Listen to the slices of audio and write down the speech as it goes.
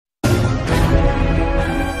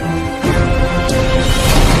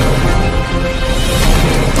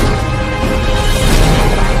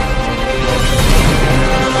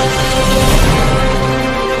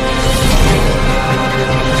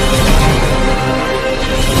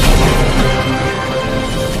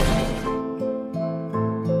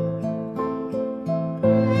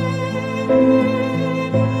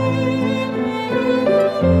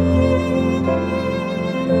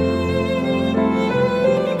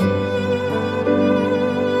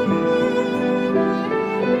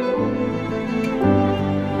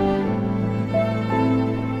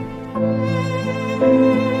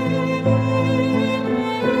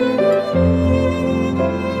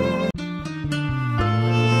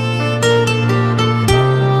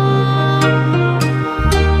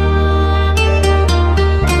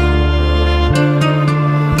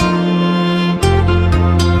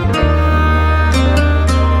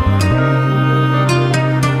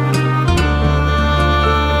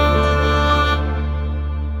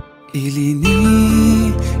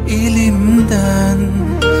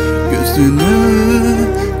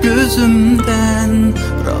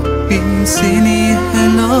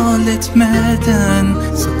sual etmeden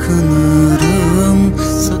sakınırım,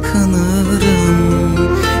 sakınırım.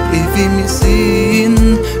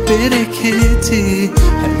 Evimizin bereketi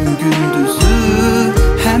hem gündüzü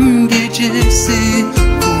hem gecesi,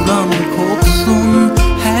 Kur'an koksun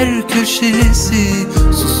her köşesi.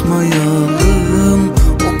 Susmayalım,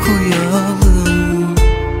 okuyalım,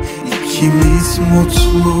 İkimiz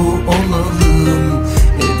mutlu olalım,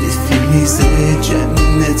 hedefimize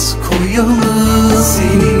cennet koyalım.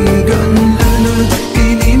 Senin gönlünü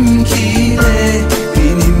benimkiyle,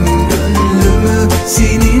 benim gönlümü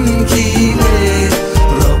seninkiyle.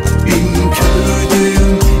 Rabbim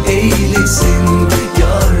kördüğüm eylesin,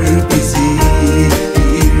 yar bizi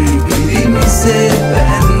birbirimize.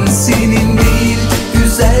 Ben senin değil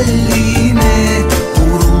güzelliğine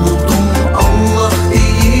vuruldum, Allah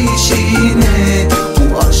değişine. Bu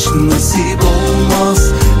aşk nasip olmaz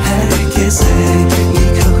herkese,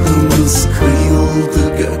 nikahımız kıyıldı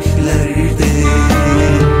göklerde.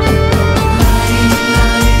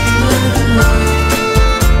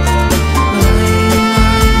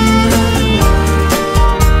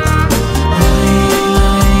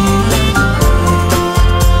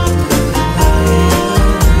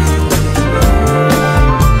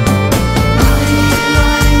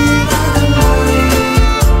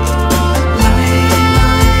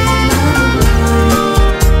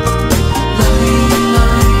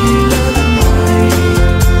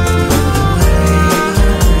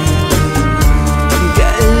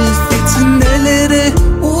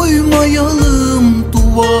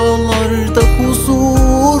 Dualarda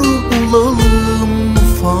huzur bulalım,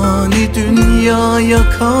 fani dünyaya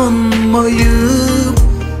kanmayıp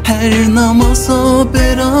her namaza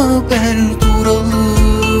beraber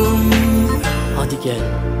duralım. Hadi gel,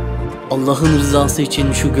 Allah'ın rızası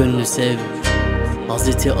için şu gönlü sev.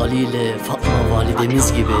 Hazreti Ali ile Fatme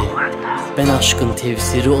validemiz gibi ben aşkın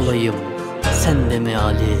tefsiri olayım, sen de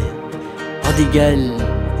meali. Hadi gel,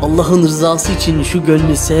 Allah'ın rızası için şu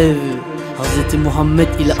gönlü sev. Hazreti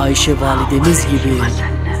Muhammed ile Ayşe validemiz gibi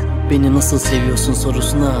beni nasıl seviyorsun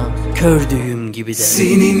sorusuna kördüğüm gibi de.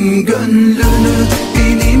 Senin gönlünü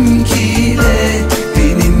benimkiyle,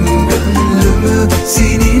 benim gönlümü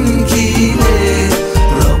seninkiyle.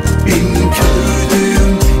 Rabbim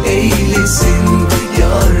kördüğüm eylesin,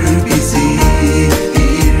 yar bizi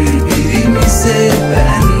birbirimize.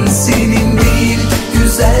 Ben senin değil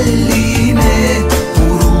güzelliğine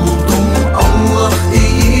vuruldum, Allah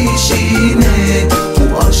değişine. Bu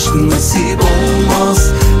aşk nasip olmaz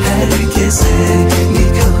herkese,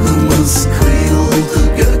 nikahımız kıyıldı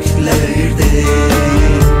göklerde.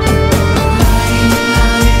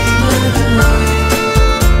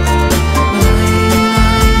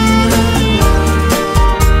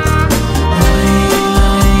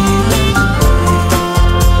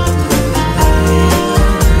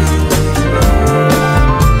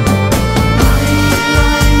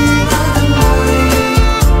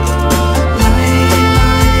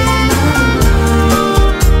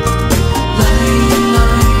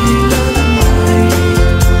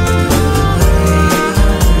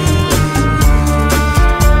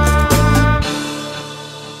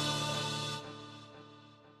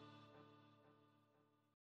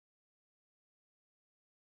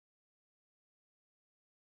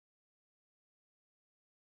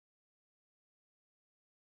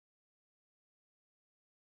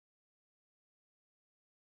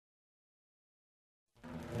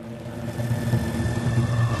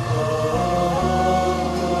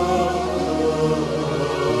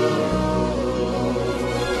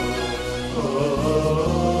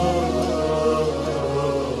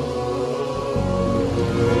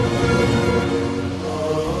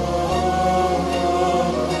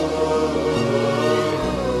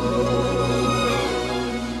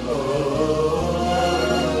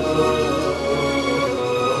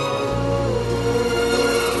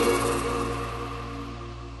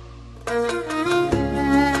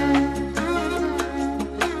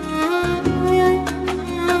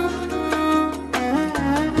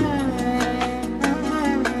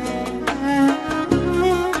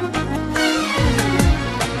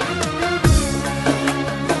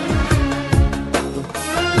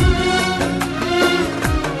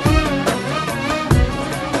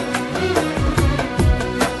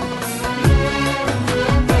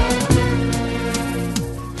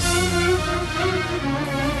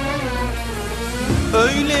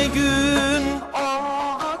 Öyle gün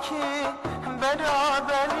oldu ki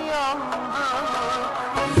beraber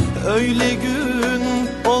yandık. Öyle gün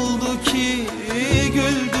oldu ki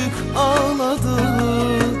güldük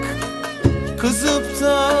ağladık. Kızıp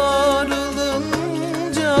darılınca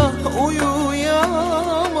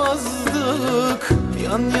uyuyamazdık.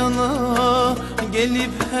 yan yana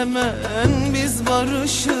gelip hemen biz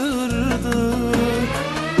barışırdık.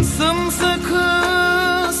 Sımsıkı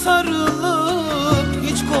sarılıp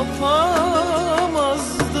hiç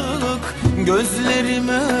kopamazdık.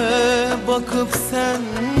 Gözlerime bakıp sen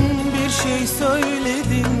bir şey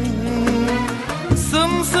söyledin.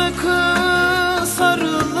 Sımsıkı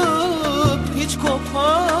sarılıp hiç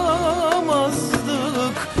kopamazdık.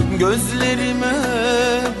 Gözlerime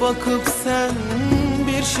bakıp sen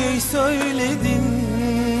bir şey söyledin.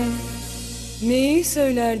 Neyi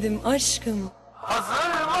söylerdim aşkım?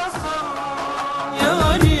 Hazır mısın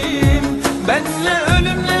yarim benle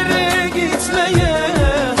ölümlere gitmeye?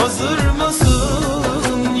 Hazır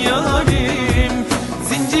mısın yarim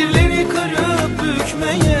zincirleri kırıp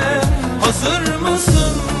bükmeye? Hazır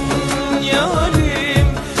mısın yarim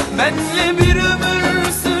benle bir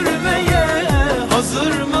ömür sürmeye?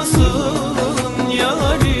 Hazır mısın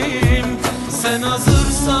yarim sen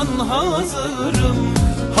hazırsan hazırım.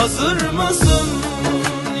 Hazır mısın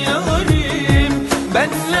yarim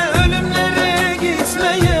benle ölümlere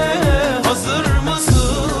gitmeye? Hazır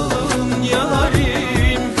mısın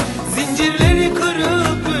yarim zincirleri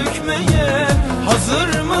kırıp bükmeye?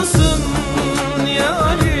 Hazır mısın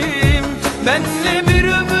yarim benle bir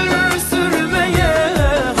ömür sürmeye?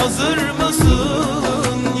 Hazır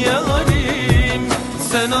mısın yarim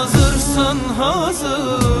sen hazırsan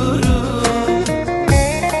hazırım.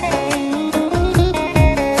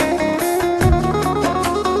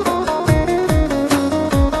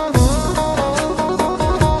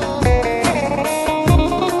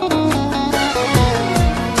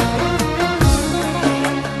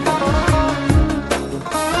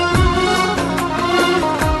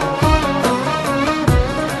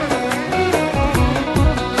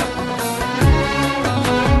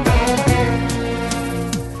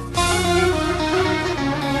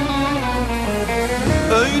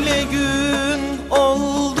 Öyle gün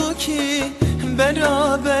oldu ki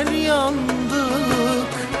beraber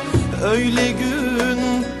yandık. Öyle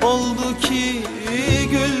gün oldu ki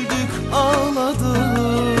güldük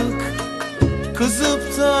ağladık.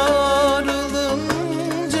 Kızıp darılınca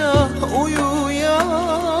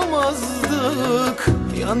uyuyamazdık.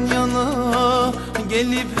 Yan yana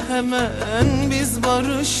gelip hemen biz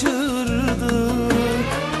barışırdık.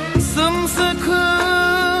 Sımsıkı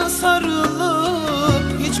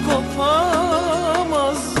sarılıp hiç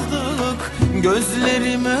kopamazdık.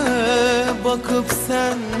 Gözlerime bakıp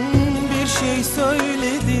sen bir şey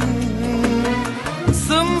söyledin.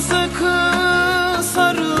 Sımsıkı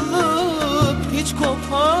sarılıp hiç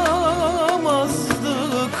kopamazdık.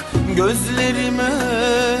 Gözlerime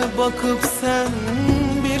bakıp sen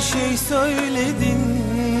bir şey söyledin.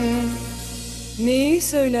 Neyi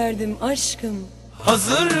söylerdim aşkım?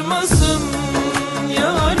 Hazır mısın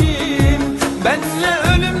yarim benle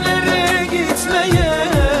ölümlere gitmeye?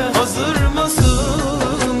 Hazır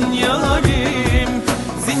mısın yarim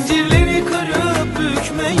zincirleri kırıp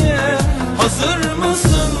bükmeye? Hazır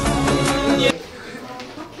mısın?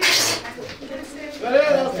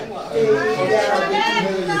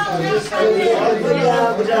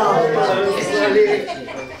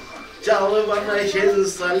 Çalı bana şey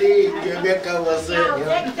sali göbek havası.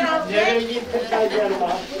 Nereye gittin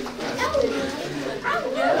acaba?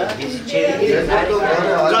 Biz içeri gidelim.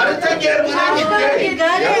 Karıta gel buraya git.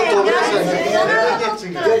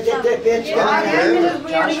 Göcekte peç gelmiyor.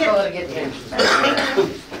 Çarşılar getirmiş.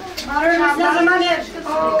 Ne zaman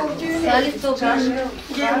Salih Toprak.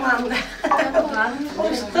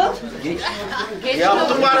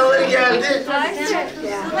 Yaptım paraları geldi.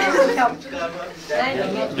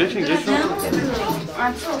 Geçin.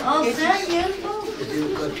 Al sen gel.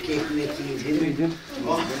 Köpük ekmek yedim.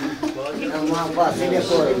 Ama fasulye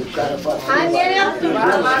koydum. Kara fasulye. Anne yaptın.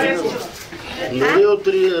 Nereye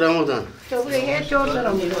oturuyor Ramazan? Buraya hiç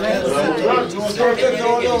oturamıyor.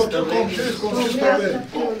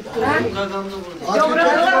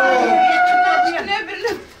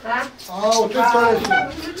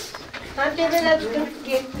 Hadi böyle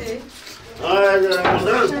gitti. Haydi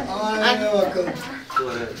Ramazan. Haydi bakalım.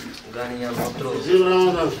 Bizim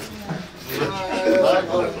Ramazan.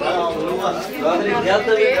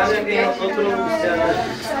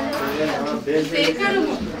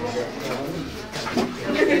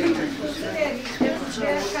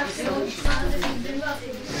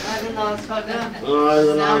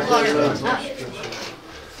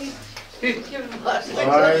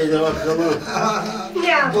 Haydi bakalım.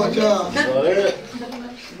 Koca.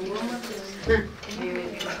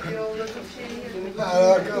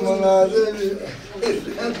 Alakaman ağzı bir.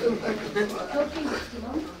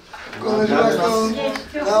 Konuşmak lazım.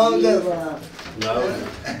 Devam edelim.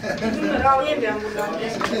 Alayım ben buradan.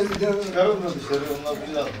 Çıkarın da dışarı, onlar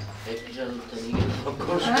pilav.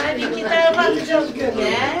 Hadi iki tarafa atacağız gömü.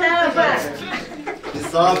 İki tarafa. Bir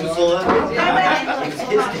sağa bir sola.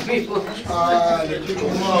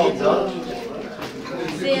 Onu alacağız.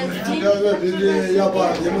 Güzel bizi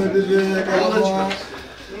yapar, yemin bizi kalma.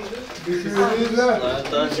 Düşünürüzle.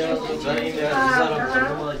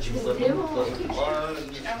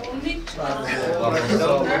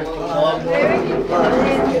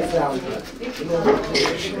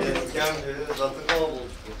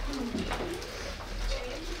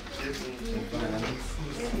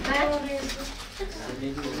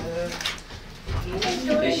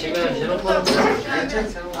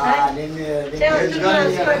 Sen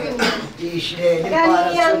oturmaz bakın.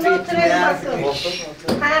 Yani yanında oturayım bakın.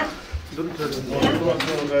 Ha?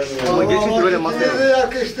 Ama geçin böyle masaya. Size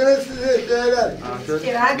yakıştınız size şeyler.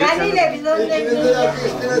 Hakkaniyle biz onun İkinize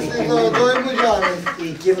yakıştınız siz doymayacaksınız.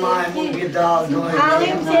 İki maymun bir dal doydu.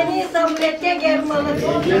 alayım seni samurette gelmalı.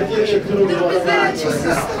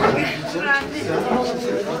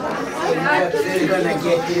 Siz bana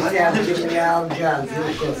getirsem kimliği alacağız.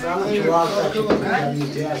 Yok sana çuval taşıyacağım.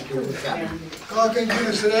 Yiyeceğiz ki uçak. Kalkın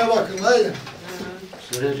şimdi sıraya bakın haydi.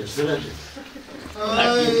 Sıracı.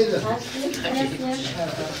 Haydi.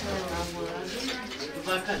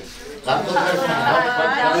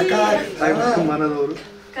 Hayır bakın bana doğru.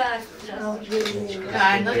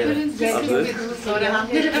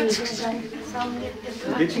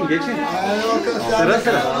 Geçin geçin. Haydi bakın sen de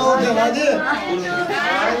sıra olacak hadi.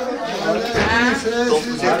 Hadi sıraya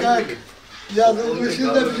siz kalk. Yazılmışız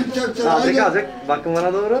da bizim çöpçe. Alacak alacak. Bakın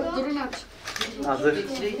bana doğru. Hazır.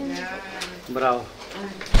 Bravo.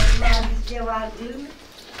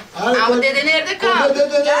 Ama dede nerede kaldı?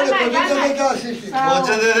 Koca dede nerede? Koca dede kalsın şimdi.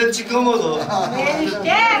 Koca dede çıkamadı o.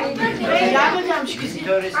 Enişte. Ben yapacağım şu kızı.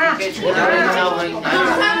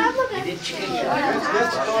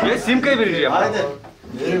 Geç Simka'yı vereceğim. Haydi.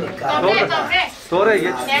 Sonraya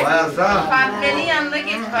geç. Bayansana. Fatme'nin yanına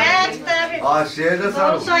git. Evet tabii. Aa şeye de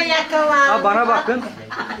sarıl. Son yakalan. Ha bana bakın.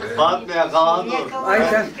 Fatme'ye kalan dur. Ay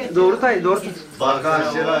sen doğru tay doğru tut. Bak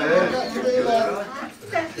aşağı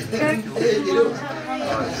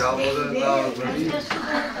Aşağıda da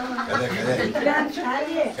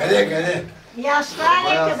Kele kele. Yaşlar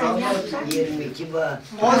ne kadar yaşlar? 22 var.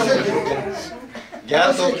 18.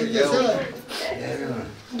 Gel Topuk 18 gel. desene.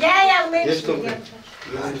 Gel yanına Geç işte. Topuk.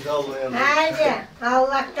 Haydi.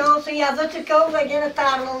 Allah'tan olsun yazı çıkalım da gene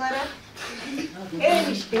tarlalara.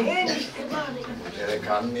 Enişte. Yere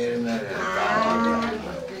kan yerinden yere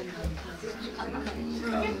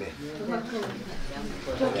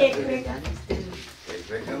Çok ekmek.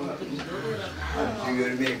 ekmek ama. Hadi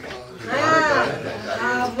görmeyeyim. Ha.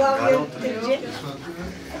 Ablam götürecek.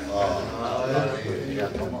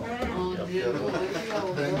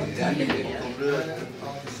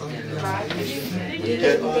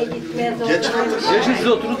 Geçin siz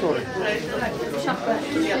oturun oraya.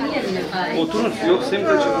 Oturun. Yok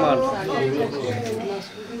Simka çıkmaz.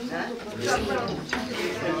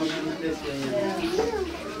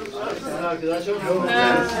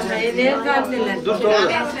 Dur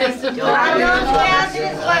orada.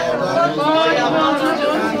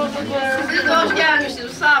 Siz de hoş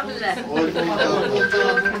gelmişsiniz misafirler.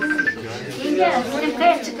 Bizim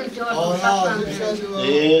kaya çıkınca orada. Allah güzel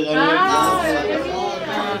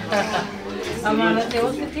Ama ne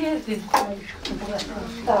oldu diyordun?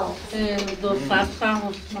 Dostlar sağ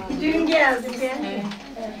olsun. Dün geldim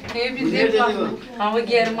ben. Biz de hava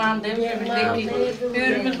german demiştik.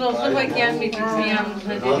 Büyürümüz olsa bak gelmedik bir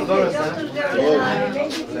yanımıza.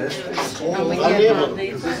 Ama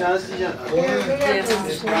germandayız.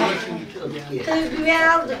 Güven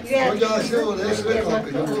aldık. Koca şey oldu. Ekmek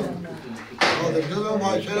kalkacak. Alacağız ama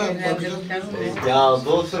maaşlara bakacağız. Ya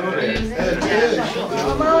dolsun oraya.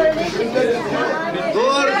 Ama öyle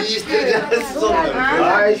Dur bir isteyeceğiz onları.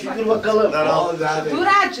 Ay şükür bakalım. Dur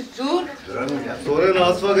açık dur. Sonra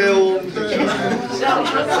nasıl bakıyor o?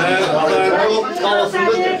 Sen yok kafasında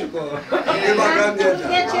çocuk o. İyi bakalım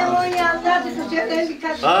diyeceğim. geçen o yanlardı. Güzelden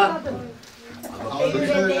birkaç şey Ha? aldım.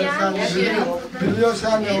 Sen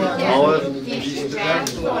biliyorsan ne var? Hava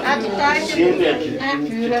Hadi takip Şimdi et.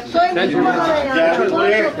 Soyun numara ya. Gel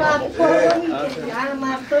buraya.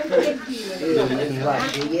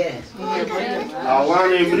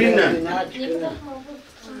 Allah'ın emrinle,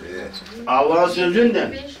 Allah'ın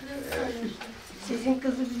sözünle Sizin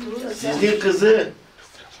kızı bizim. sizin kızı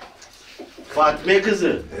Fatme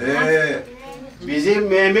kızı bizim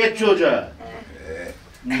Memet çocuğa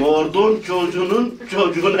Nordun çocuğunun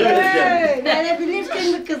çocuğuna vereceğim.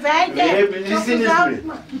 Verebilirsin mi kız? Haydi. Verebilirsiniz Çok mi?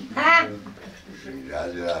 uzatma. Ha?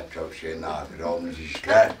 Biraz çok şey nadir olmuş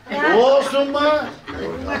işler. Olsun be.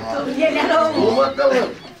 Neler Dur olmuş? bakalım.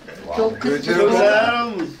 Çok Çok zarar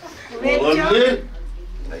olmuş. Olabilir.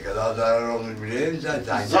 Ne kadar zarar olmuş biliyor musun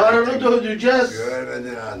sen? Zararı da ödeyeceğiz.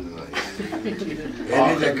 Görmedin anlamı.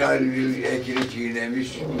 Beni de kalbim ekini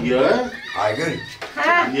çiğnemiş. Ya. Aygır.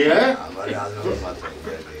 Ya. Ama lazım olmasın.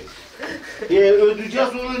 Ödeyeceğiz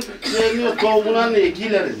onun şeyini, tohumuna ne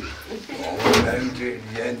ekilerin. Benim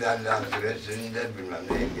yeniden lan süresini de bilmem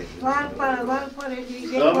neye getirdim. Var para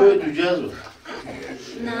diyecek. Tabii ödeyeceğiz o.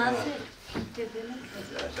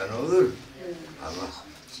 Sen olur. Ama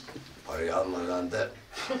parayı almadan da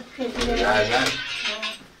verler.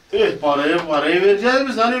 Parayı vereceğiz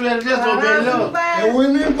biz, hani vereceğiz o belli o.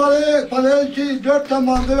 Uyumayın parayı ki 4 tane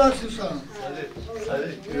manda versin sana.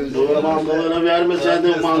 Doğru mandaları vermesen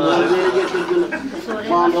de mandaları nereye getirdin?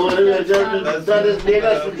 Mandaları vereceğiz biz, sadece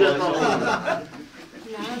neyle süreceğiz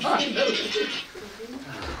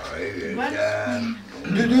Parayı vereceğim.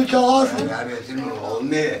 Düdüğü çalarsın. Vermesin mi?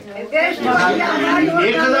 Olmuyor.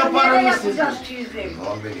 Ne kadar paramız sizin? 15-20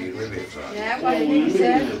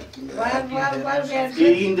 Var.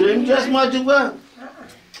 İndiremeyeceğiz mi acaba?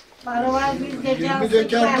 Para var bizde can Bir de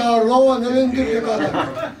kent tarla var, nereye indirecek adam?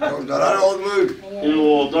 Çok zarar olmuş.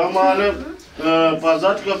 O da malum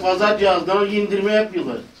pazar yazdan indirme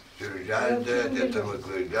yapıyorlar. Süreceğiz de,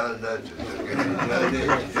 tırmıklayacağız da, süpürgeleyeceğiz de,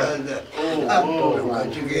 edeceğiz de. Çok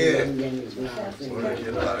açık iyi. Bunun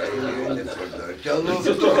için parayı yiyince kurtar. Çalın.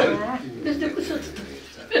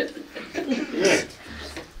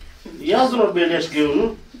 Yazın o beleşkeyi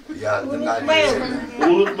onu. Yazdım ben.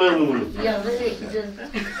 Unutmayalım onu.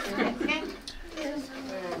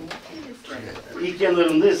 İlk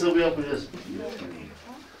yanlarında hesabı yapacağız.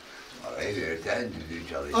 Parayı verirsen düdüğü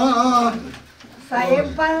çalışır.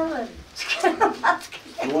 Sayın paraları.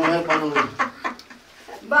 O hep anılır.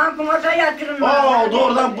 Bankomata yatırın.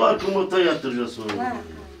 Doğrudan bankomata yatıracağız sonra.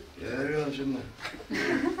 Görüyor musun mu?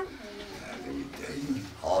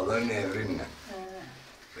 Ağların evrinle.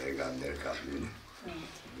 Peygamber kabrine.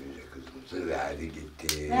 Önce kızımızı verdi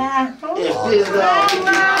gitti. Biz de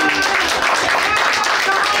aldık.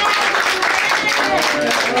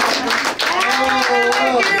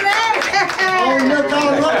 Ne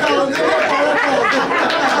tarla kaldı, ne para kaldı.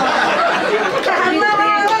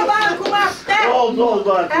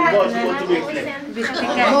 Oldu artık. Bankomatı bekle.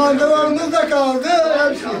 Mandalarınız da kaldı,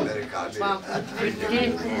 hepsi.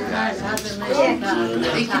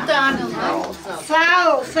 İki tane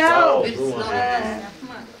Sağ ol.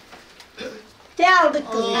 Ne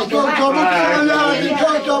aldık kızım? Çok çabuk söylerdi,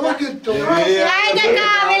 çok çabuk gitti. Haydi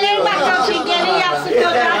kahveleri bakalım şekerin yapsın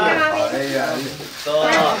çocuğa kahve.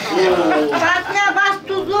 Fatme bas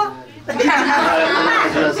tuzu.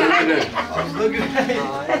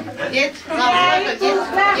 Geç.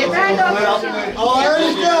 Aa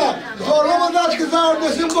işte, zorlamadan aç kızar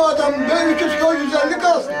desin bu adam. Ben 300 koy 150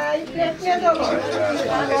 kalsın.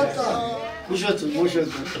 Boş otur.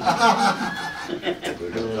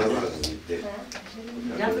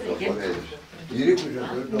 Yeri kuşak.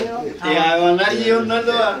 Hayvanlar yiyor, onlar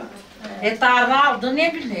da var. Tarla aldı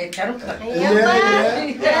ne bileyim canım.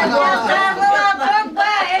 Tarlalar çok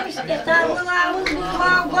var. Hep işte tarlalarımız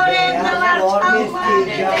var. Kore'de var.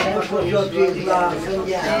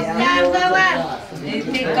 Nerede var?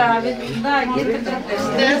 Tek kahve daha getirdim.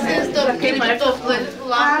 İsterseniz kelime toplayın.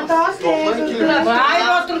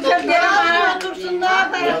 Vay otursun derim. Otursun ne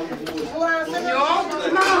yapayım? Yok.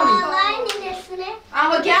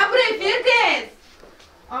 Ama gel buraya Firdevs.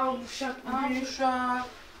 Al uşak.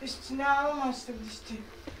 Üstüne almamıştım işte.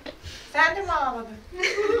 Sen de mi ağladın?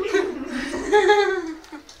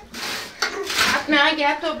 Fatme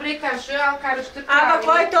gel toprağı kaşığı al karıştır. Ama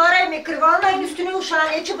koy Toreni kırvallayın üstüne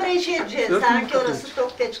uşağın içi buraya şey edeceğiz. Sanki orası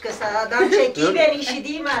çok teçkesi. Adam çekiyor ben işi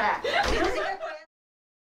değil mi ara?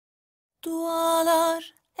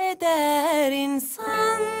 Dualar eder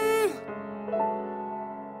insan,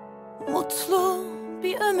 mutlu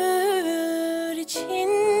bir ömür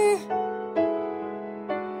için.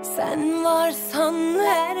 Sen varsan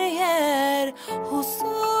her yer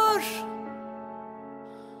huzur,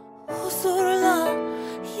 huzurla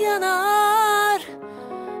yanar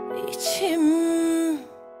içim.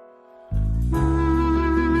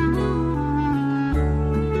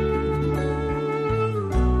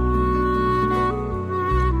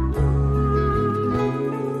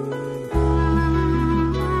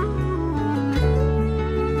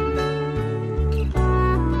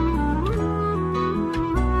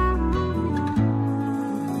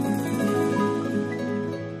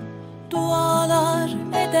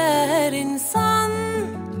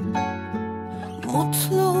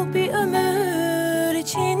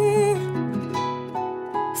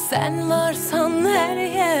 varsan her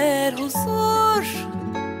yer huzur,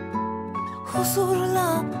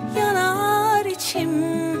 huzurla yanar içim.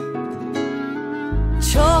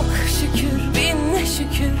 Çok şükür bin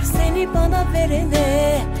şükür seni bana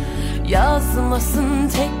verene, yazmasın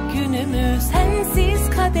tek günümü sensiz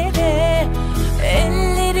kadere.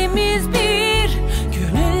 Ellerimiz bir,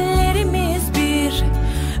 gönüllerimiz bir,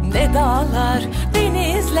 ne dağlar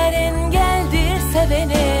denizler engeldir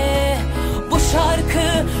sevene. Bu şarkı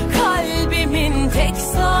kalbimin tek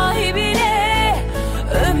sahibine,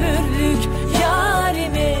 ömürlük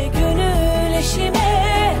yarime, gönül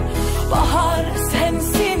eşime. Bahar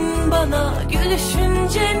sensin bana, gülüşün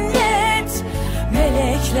cennet,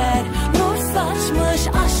 melekler nur saçmış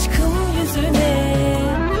aşkım yüzüne.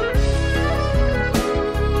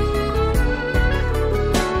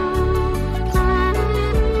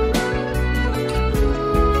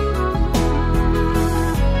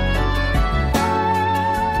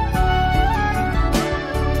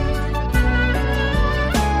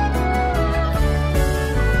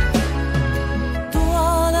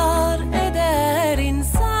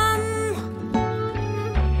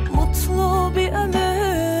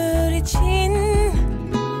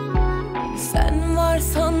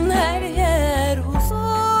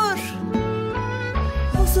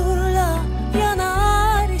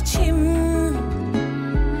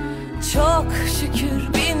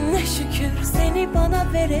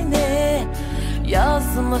 Verene,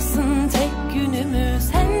 yazmasın tek günümü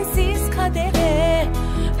sensiz kadere.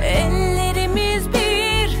 Ellerimiz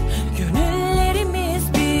bir,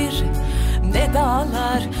 gönüllerimiz bir, ne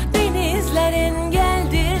dağlar denizler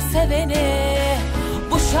engeldir sevene.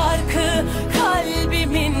 Bu şarkı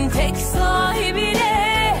kalbimin tek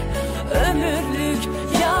sahibine, ömürlük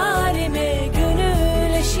yarime,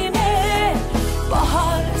 gönül eşime.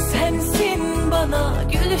 Bahar sensin bana,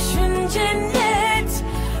 gülüşün cennet,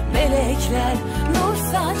 melekler nur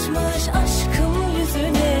saçmış aşkım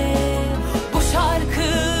yüzüne. Bu şarkı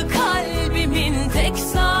kalbimin tek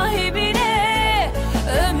sahibine,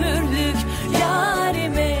 ömürlük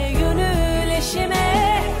yarime, gönül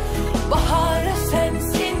eşime. Bahar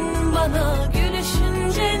sensin bana,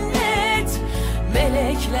 gülüşün cennet,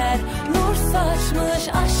 melekler nur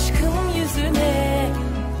saçmış aşkım yüzüne.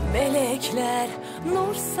 Melekler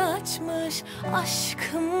nur saçmış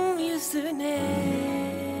aşkım yüzüne.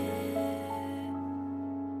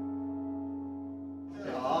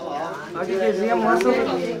 Hadi gezeyim nasıl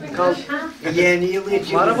kal? Yeni yıl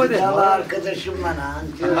için Merhaba de. Arkadaşım bana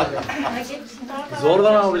antiyor.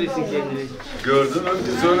 Zordan aldırırsın kendini. Gördün mü?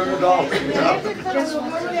 Biz önümü dağıttık.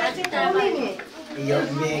 Yok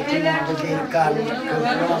belki nerede delikanlı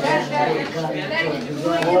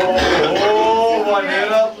Ooo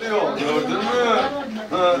vanyer atlıyor. Gördün mü?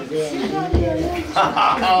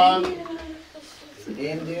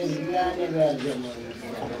 Ben de özgüvenle vereceğim onu.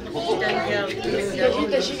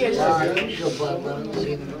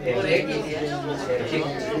 Oraya gidiyor.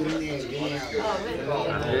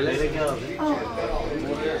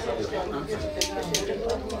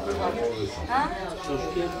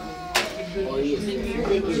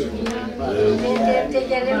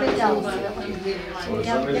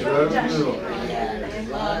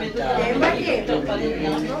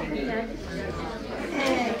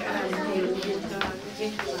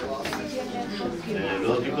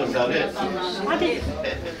 Hadi.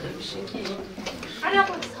 Hadi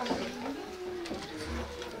yapalım.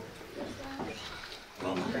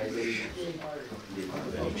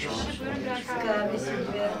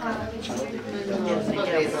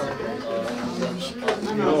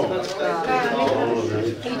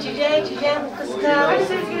 İçeceğim kız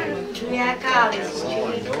kahvesi. Dünya kahvesi.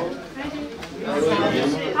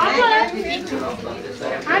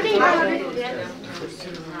 Hadi. Hadi.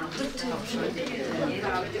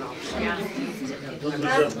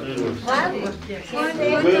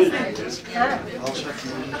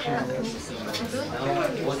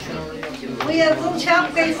 Bu yazın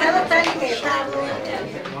şapkayı sana takmayı.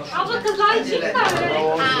 Abla kızlar için mi böyle?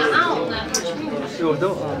 Ha, onlar.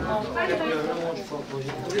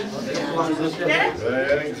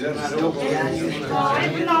 Yok değil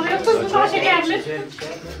mi? Ne alıyorsun? Çok şekerli.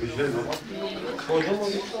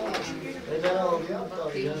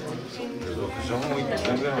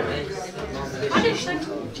 Hadi işte.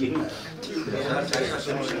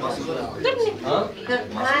 Dur ne?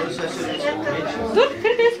 Dur,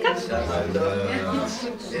 kır bez kaç.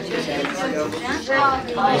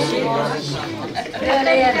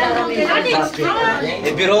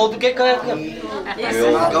 Bir oldu kek ayak yap.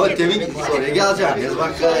 Yok ama demin oraya geleceğiz bak.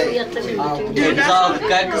 Biz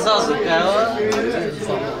aldık kız aldık ya.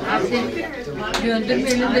 Döndürme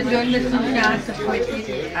elinde dönmesin şarkı.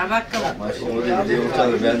 Ha bakalım. O dedi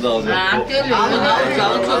utanır ben de alacağım. Ha öyle. Al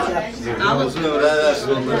çocuk. Olsun öğren versin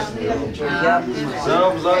onları. Sen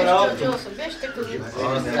abla ne yaptın?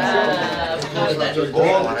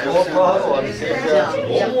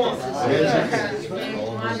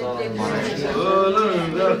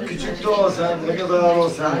 Ölürüm ya küçük de ol sen ne kadar ol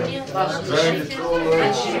sen. Ben gitti olur.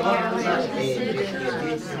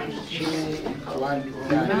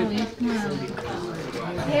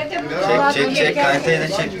 Çek kaliteyi de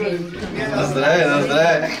çek. Hızdıra.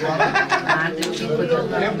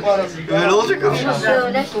 Öyle olacak ama.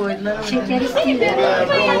 Şeker istiyorlar.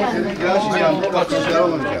 Gerçekten bu kaçışlar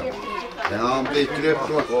olmayacak. Ben ağamda iki rap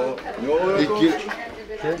bak o.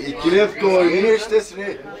 İki rap de oynuyor işte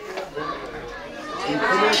sırayı.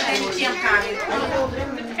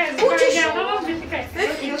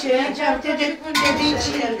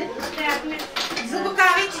 Kızım bu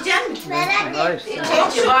kahve içecek misin? Hayır.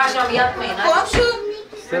 Komşu. Bu akşam yatmayın. Komşu.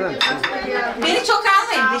 İstemem. Beni çok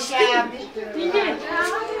almayın. Dişti.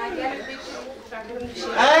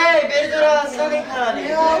 Hey, beni dur alsana kahve.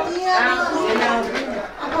 Ne oldu ya?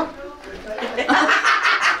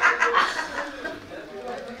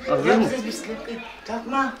 Hazır mı?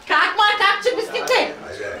 Kalkma. Kalkma kalkçı bisiklete.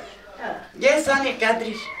 Gel sana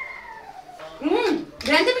Kadri.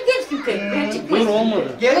 Ben de mi gelsin? Ben çıkmayayım. Dur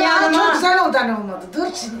olmadı. Gel yanıma. Çok güzel odan olmadı. Dur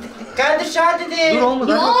şimdi. Kadri hadi de. Dur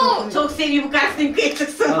olmadı. Yok. Çok seviyor bu kastin kıyıksın.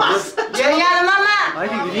 Gel yanıma ama.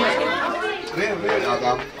 Haydi yürüyün. Böyle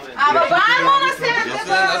adam. Ama bağırma ona sen.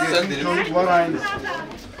 Çocuk var aynı.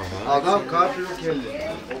 Adam karşı yok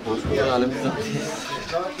elde.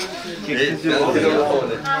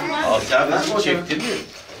 Alçağını çektirmiyor.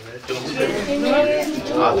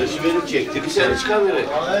 Ateşi benim çektirdi sen çıkamıyor.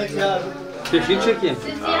 Teşekkür çekeyim.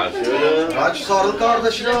 Şöyle. Kaç sarıl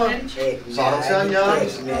kardeşine var. Sarıl sen ya.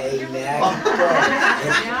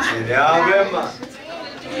 Ne yapayım ben?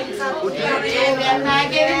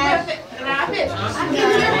 Ben gelin Rabi.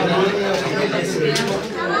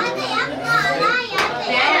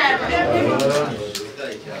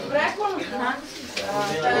 Bırak onu.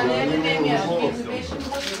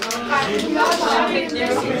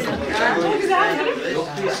 Çok güzel değil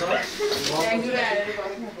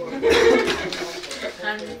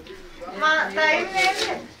mi? Ama dayım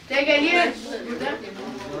nerede? De geliyor.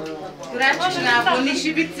 Bırak şuna, bunun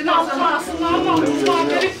işi bitsin o zaman.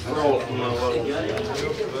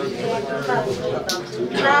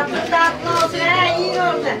 Tatlı olsun, ha iyi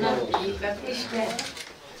orada. İşte.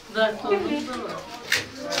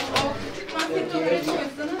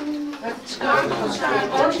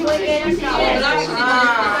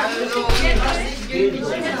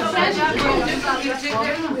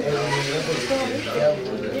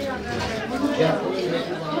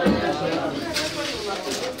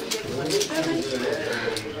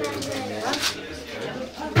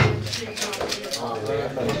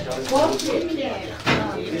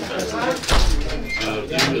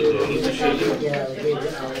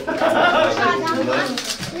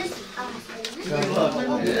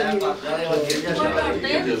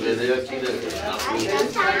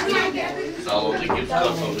 Salonda kimse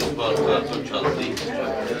kalmamış, karton çantayı.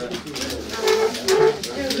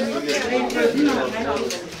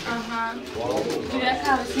 Güzel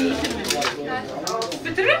kahvesini getirme.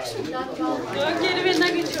 Bitirir misin? Geri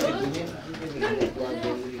benden geçiyor.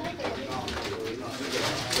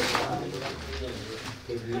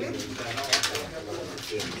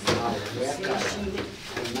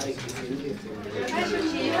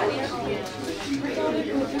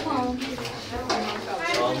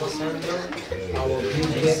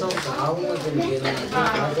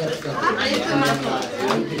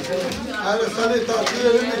 Hani sana tatlı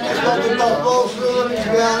verin, iki tatlı tatlı olsun,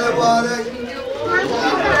 yani bari.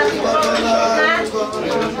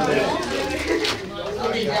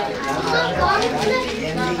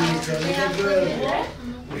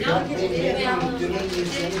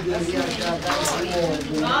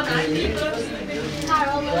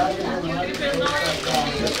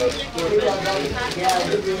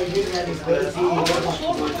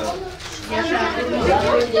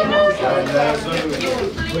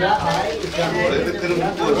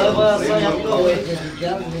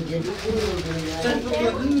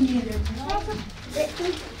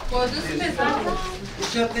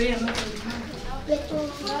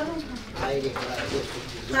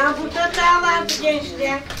 Ha burada dağlardı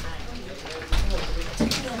gençler.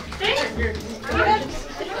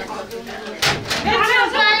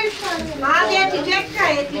 Hadi yetecek ka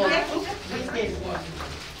yetecek.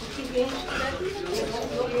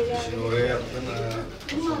 Şimdi oraya yaptın ha.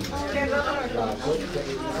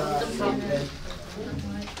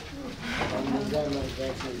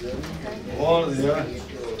 Vardı ya.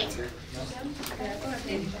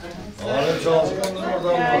 Ağrı çalışkanlar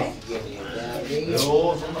oradan var.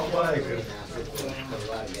 O sondan bayağı yakın.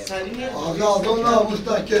 Azaldı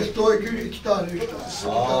namustan kesti o iki tane, üç tane.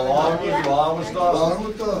 Varmış da.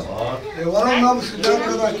 Varmış da. Var namusu ne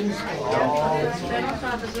kadar kimisi kaldı.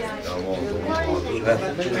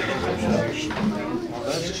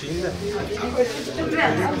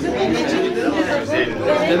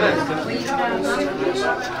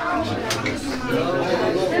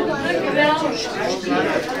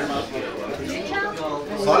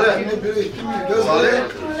 Salih. Salih.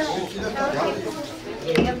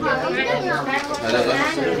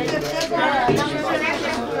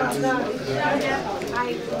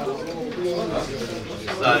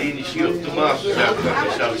 Salih'in işi yoktu mahsus yaptılar.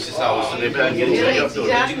 Şahısı sağ olsun. Ben gelince yaptı.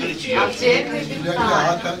 Orada gün içi yaptı.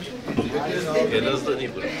 En azından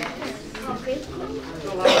iyi bırak.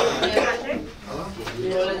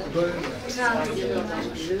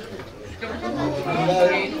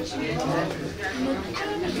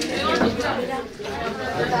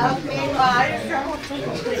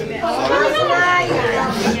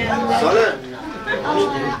 Salih.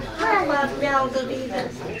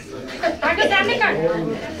 Kanka sen ne kanka?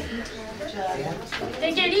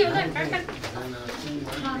 Geliyor lan kanka.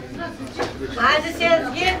 Hadi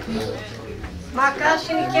Sezgi. Makas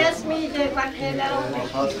şimdi kesmeyecek. Bak neler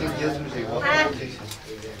olmuş. Haskın kesmeyecek.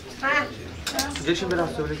 Ha. Size şimdi biraz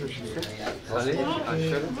söyle görüşürüz. Salih,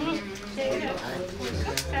 aşağı.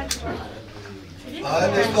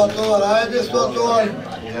 Haydi spotu var, haydi spotu var.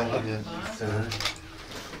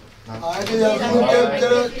 Haydi yazılın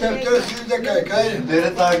tepkere sizde kayık, haydi.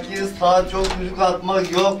 Beni takiyiz, daha çok müzik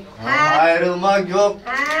atmak yok. Ayrılmak yok.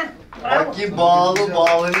 Bak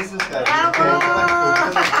bağlısınız kardeşim.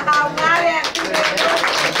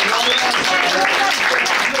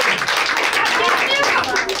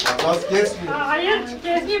 Makas kesmiyor. Hayır,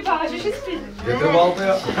 kesmiyor. Bağışış istiyor. Getir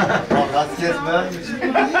baltaya. Makas kesmezmiş.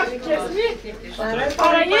 Kesmiyor.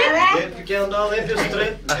 Parayı. Dükkanı daha ne yapıyorsun?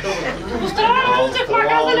 Mustafa alacak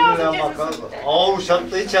makası lazım kesin. Aa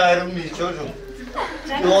uşakta hiç ayrılmıyor çocuğum.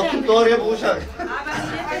 Oturup da oraya bu uşak.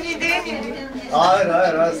 Hayır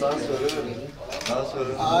sana söylüyorum. Sana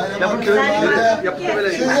söylüyorum. Haydi bakın,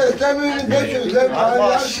 size temin 500 lira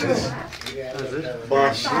paylaştınız.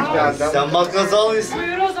 Sen makas alıyorsun.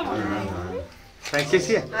 Buyur o zaman. Sen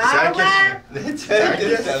kesiye. Sen kes. Ne sen?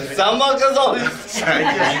 Sen makas alıyorsun. Sen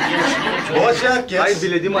kes. Boş ver kes. Hayır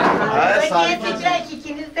dilediğim açık. Hayır sakin. Kesecek,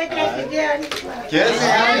 ikiniz de keseceksiniz. Kes.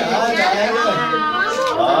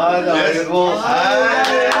 Hadi hayırlı olsun.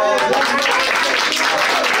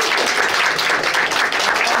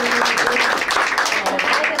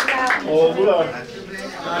 Oldular.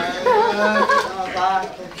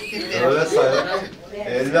 Öyle sayın.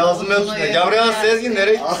 El lazım yok. Gel buraya Sezgin,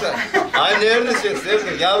 nereye gittin sen? Ay neredesin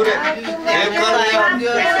Sezgin? Gel buraya. Ev karnı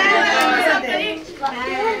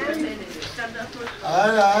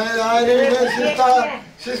Haydi,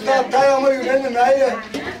 siz tahtaya mı yürüyelim, haydi.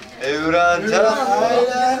 Öğreneceğiz.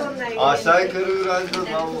 Aşağı yukarı öğreneceğiz.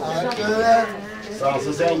 Şöyle.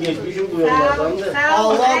 Sağsın sen geçmişsin bu yollardan da.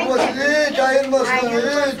 Allah bu sizi hiç ayırmasın,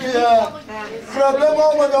 hiç ya. Problem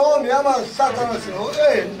olmadı olmuyor ama saklanırsın, o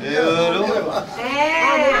öyle. Öyle oluyor.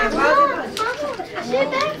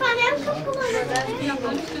 Ben falan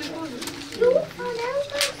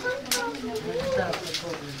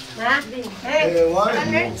Var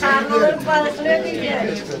ya. Tanrıların parasını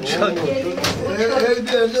ödeyeceğim. El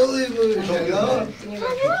bir yerde oluyor böyle şey ya.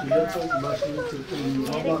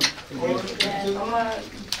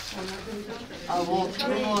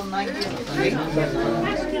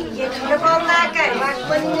 Geçiyor vallahi kay. Bak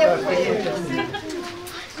bana ne yapıyor.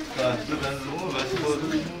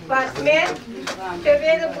 Fatme,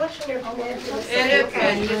 köpeğini boşuna yapıyor.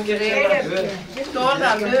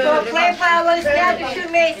 Toplayıp havalıya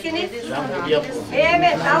düşürmeysiniz.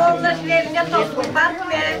 Evet, avluların evine toplayın.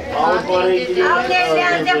 Fatme, al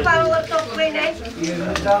evlerinde havalı toplayın.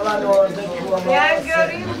 Ben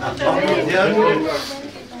göreyim.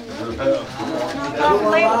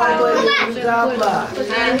 Toplayıp havalı.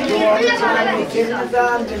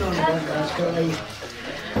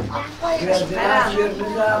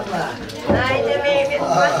 Haydi Memet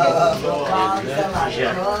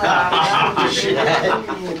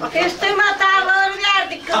Üstüm hataları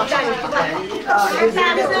verdik kızlar.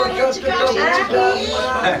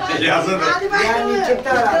 Yazın.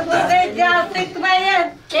 Kızı da sıkmayın.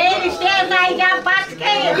 Enişteye sayacağım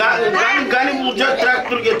baskıyı. Gani bulacak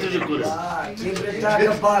traktör getirecek oraya. Kibrit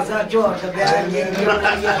takı pazarcı orada. Ben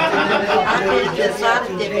yengemle getirdim.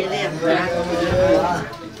 Cesaret demeliyim.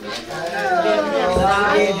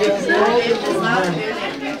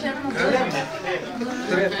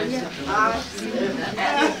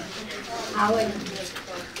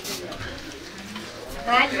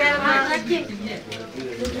 Hadi hadi.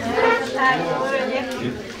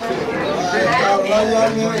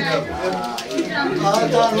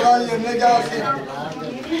 Tarla yerine gelsin.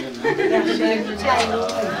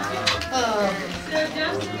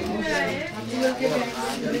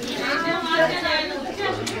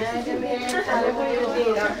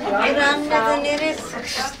 Bir anladı nereye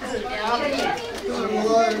sıkıştı?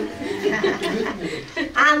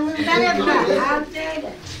 Alnından yapma.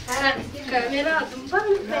 Kamera aldım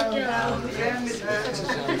bak.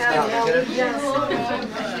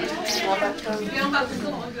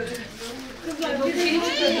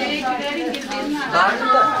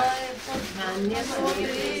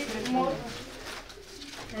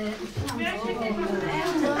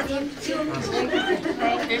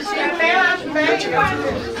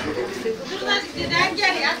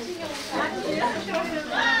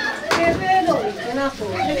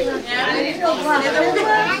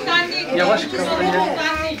 Yavaş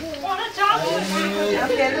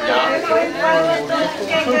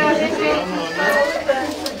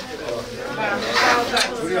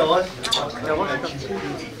Yavaş.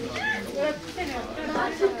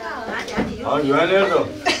 Abi güven nerede o?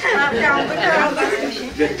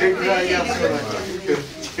 Tekrar yazsana.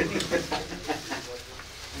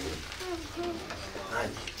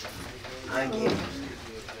 Hangi?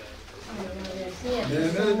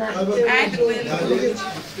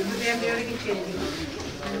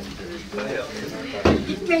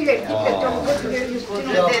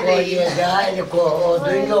 Yok o yedi aylık o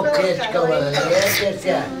odun yok geç kalır.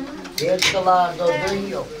 Yerse geç kalardı odun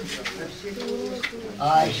yok.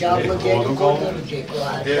 Ayşe abla gelip konduracak o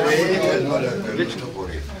Ayşe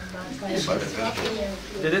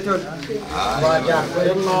Dede tör.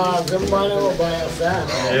 Bacaklarım lazım bana o bayasa.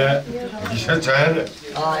 İşte çayını.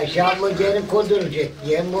 Ayşe abla gelip konduracak.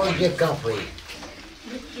 Yem olacak kapıyı.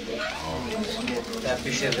 Ben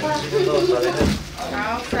pişirdim.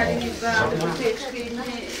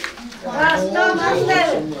 Hasta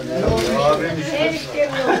hasta.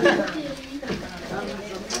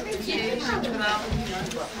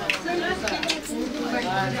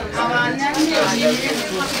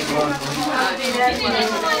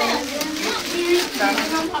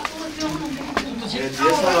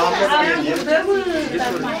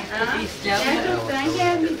 Sen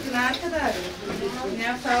gelmişsin arkadaş.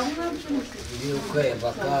 Ne savunuyorsunuz? Yukarıya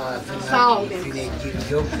bak ağzına sinek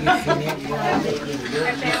gir yok bir sinek yok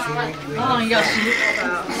Aa yaşlı.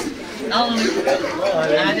 Alın.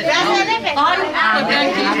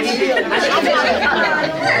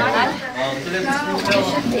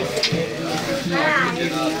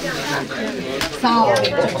 Sağ ol.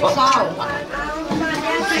 Sağ ol.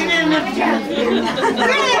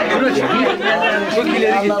 Çok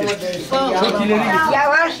ileri gitti. Çok ileri gitti.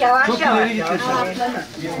 Yavaş yavaş Çok yavaş. ileri gitti.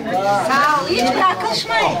 Sağ ol. Hiç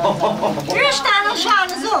yakışmayın. 3 tane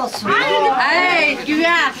uşağınız olsun. Hey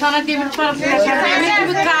güven sana demir parası yaşar. Demir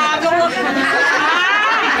gibi kahve olsun.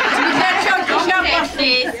 Güzel çok iş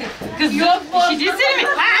yapmasın. Kız yok mu? İşicisin mi?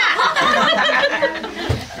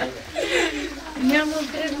 Ne oldu?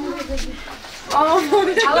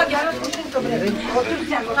 Hala gel otur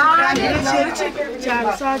sen. Aa, içeri çek.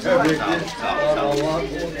 İçeri sadece.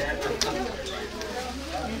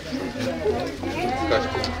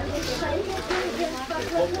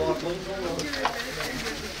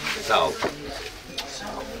 Sağ ol.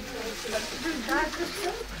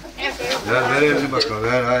 Verelim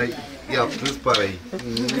bakalım. Her ay yaptığınız parayı.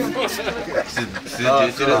 Siz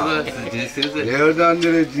cinsiniz mi? Nereden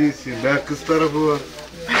cinsin? Ben kız tarafı var.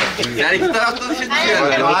 Yani iki tarafta da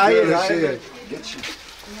Hayır, hayır.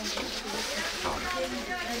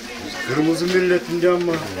 Kırmızı milletinden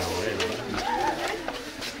mi?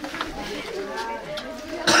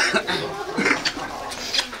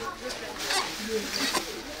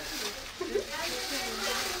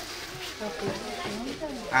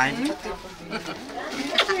 Aynen.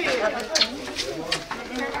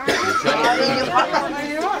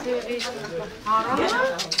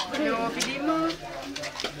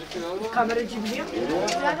 Kameracı biliyor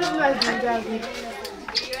musun? Nereden verdin geldin?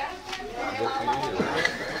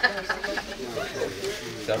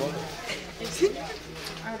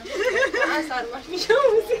 Sarmaşmış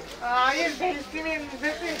mısın? Hayır, ben istemeyim.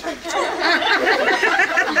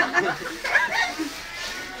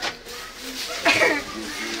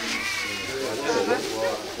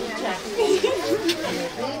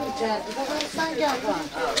 Sen gel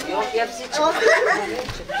bana. Yok hepsi çıktı.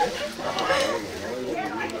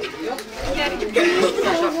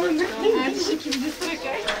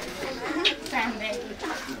 Sen de.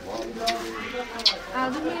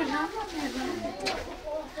 Aldın mı Erhan?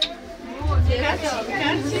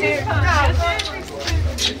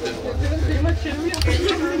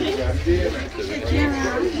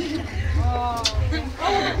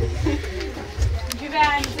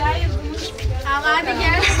 Güven, güzel yazılmış. Al hadi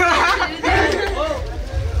gel.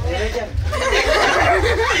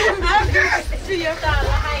 Yok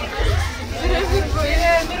Allah hayır.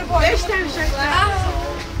 Beş tane şaklar.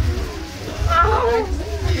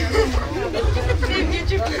 Sevgi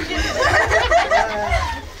çok iyi.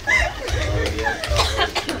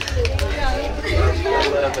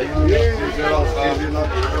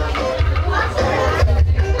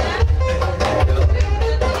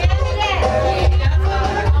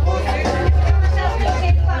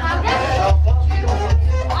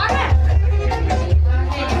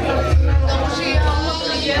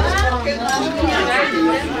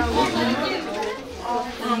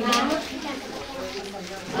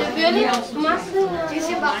 Böyle yapmazsın.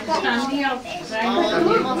 Kesin bak. Kendi yap.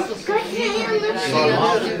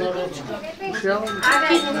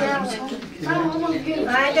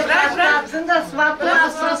 Haydi bırak tatsın da sıvatla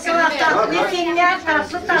asılsın tatlı filmler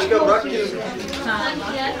tatlı tatlı.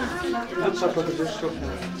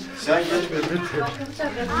 Sen geçme lütfen.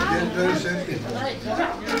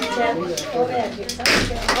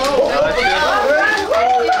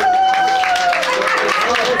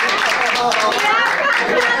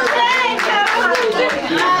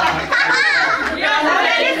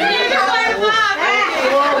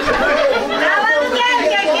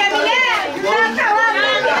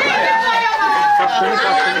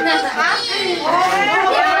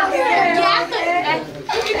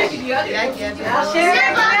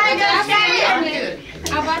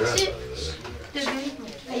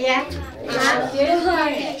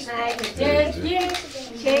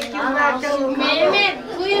 Memet,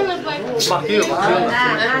 buyurun bak. Bakıyor.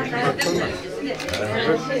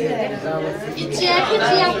 Hiç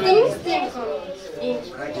yaptınız mı?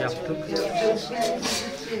 Yaptım.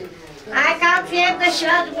 Ay kalkıya da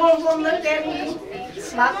şurada bonbonları vermeyeyim.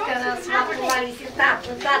 Sıvatlara, sıvatlar için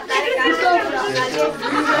tatlı tatları karşılıyorlar.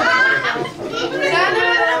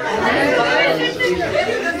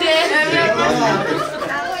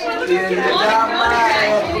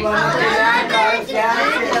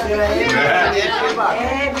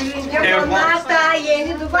 Büyünce bunlar daha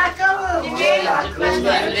yeni dur bakalım.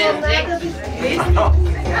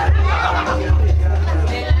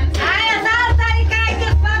 Ay sağ tarikayı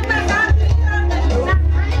kısmatma kalkıyor.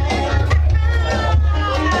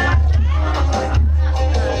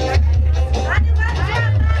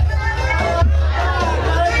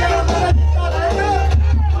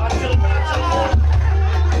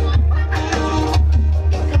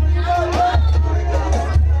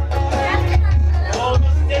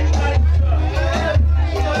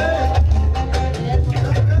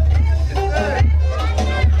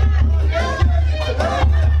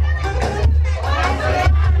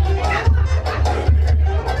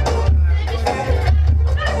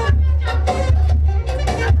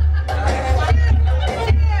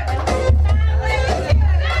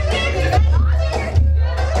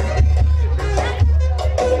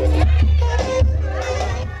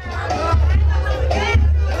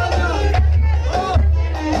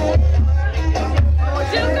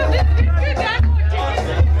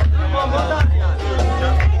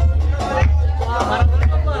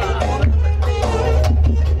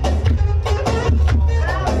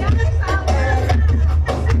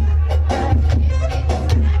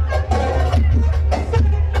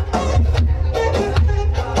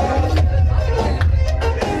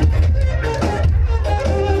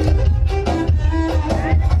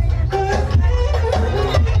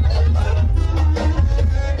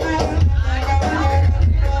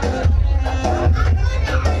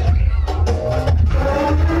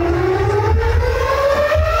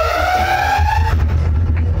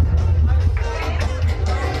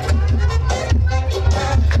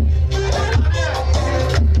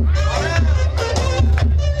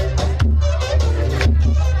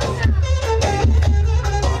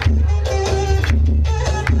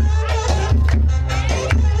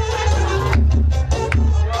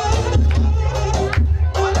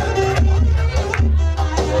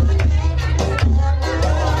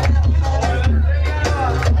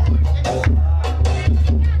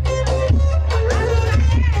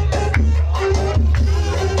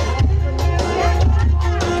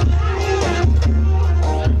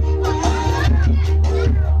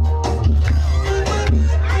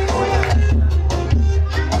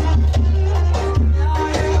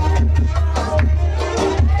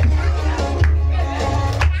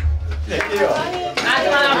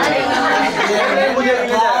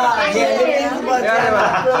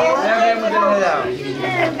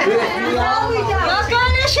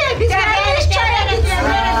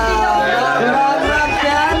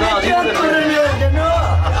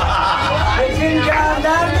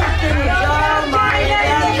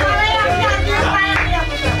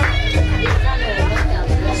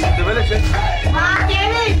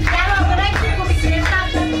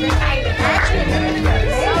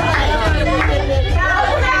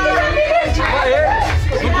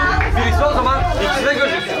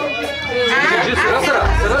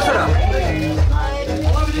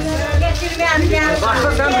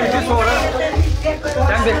 Başla sen bir sonra.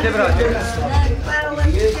 Sen bekle biraz.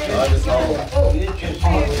 Hadi sağ ol.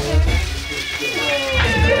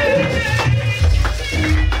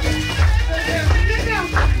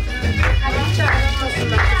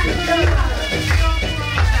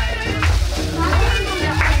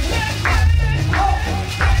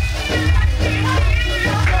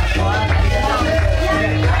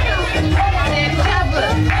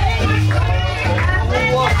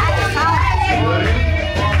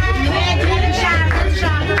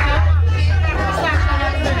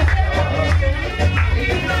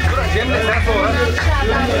 Cemile sen sonra.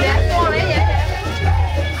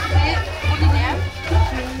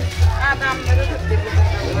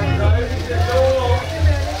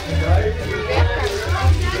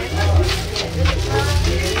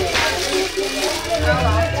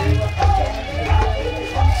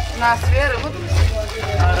 Nasıl verir mi?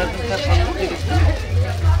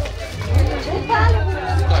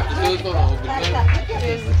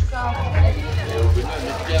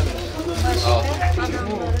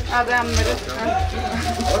 Adamları.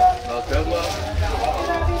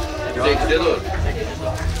 Tekde dur.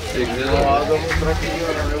 Tekde dur. Adamı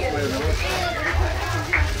bırakıyorum yok mu?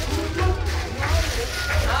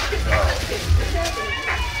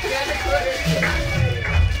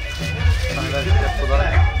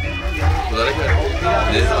 Kularak ver.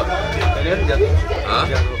 Ne zaman? Ha?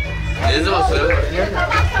 Ne zaman söyle?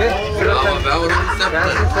 Ama ben onu istemem.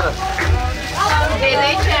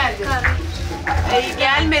 Dede içerdi.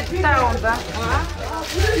 Gelmedi daha onda.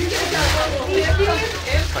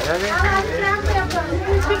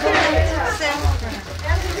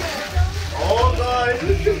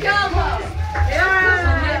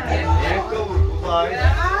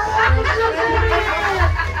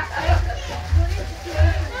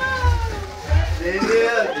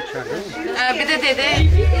 Bir de dede.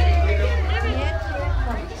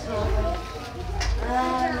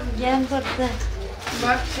 Gel burada.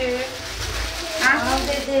 Bak şey. Al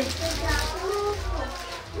dedi.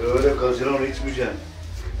 Öyle kazıran onu içmeyeceksin.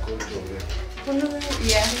 Bunu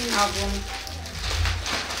ye. Al bunu.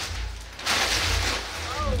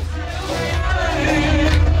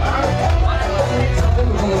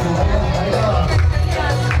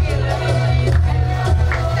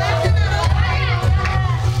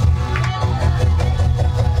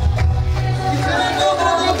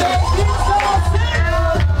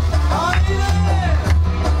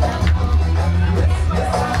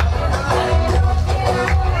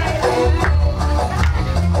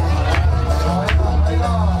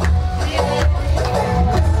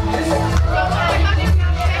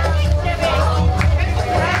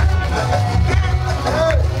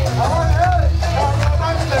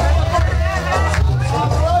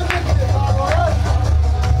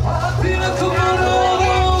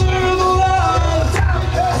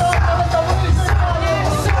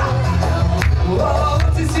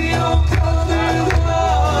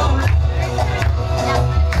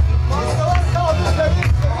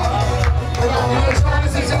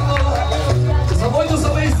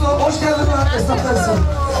 Hoş geldin esnaflarısın.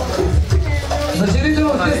 Zacerito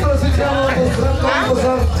orkestrası için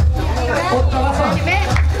o tarafa.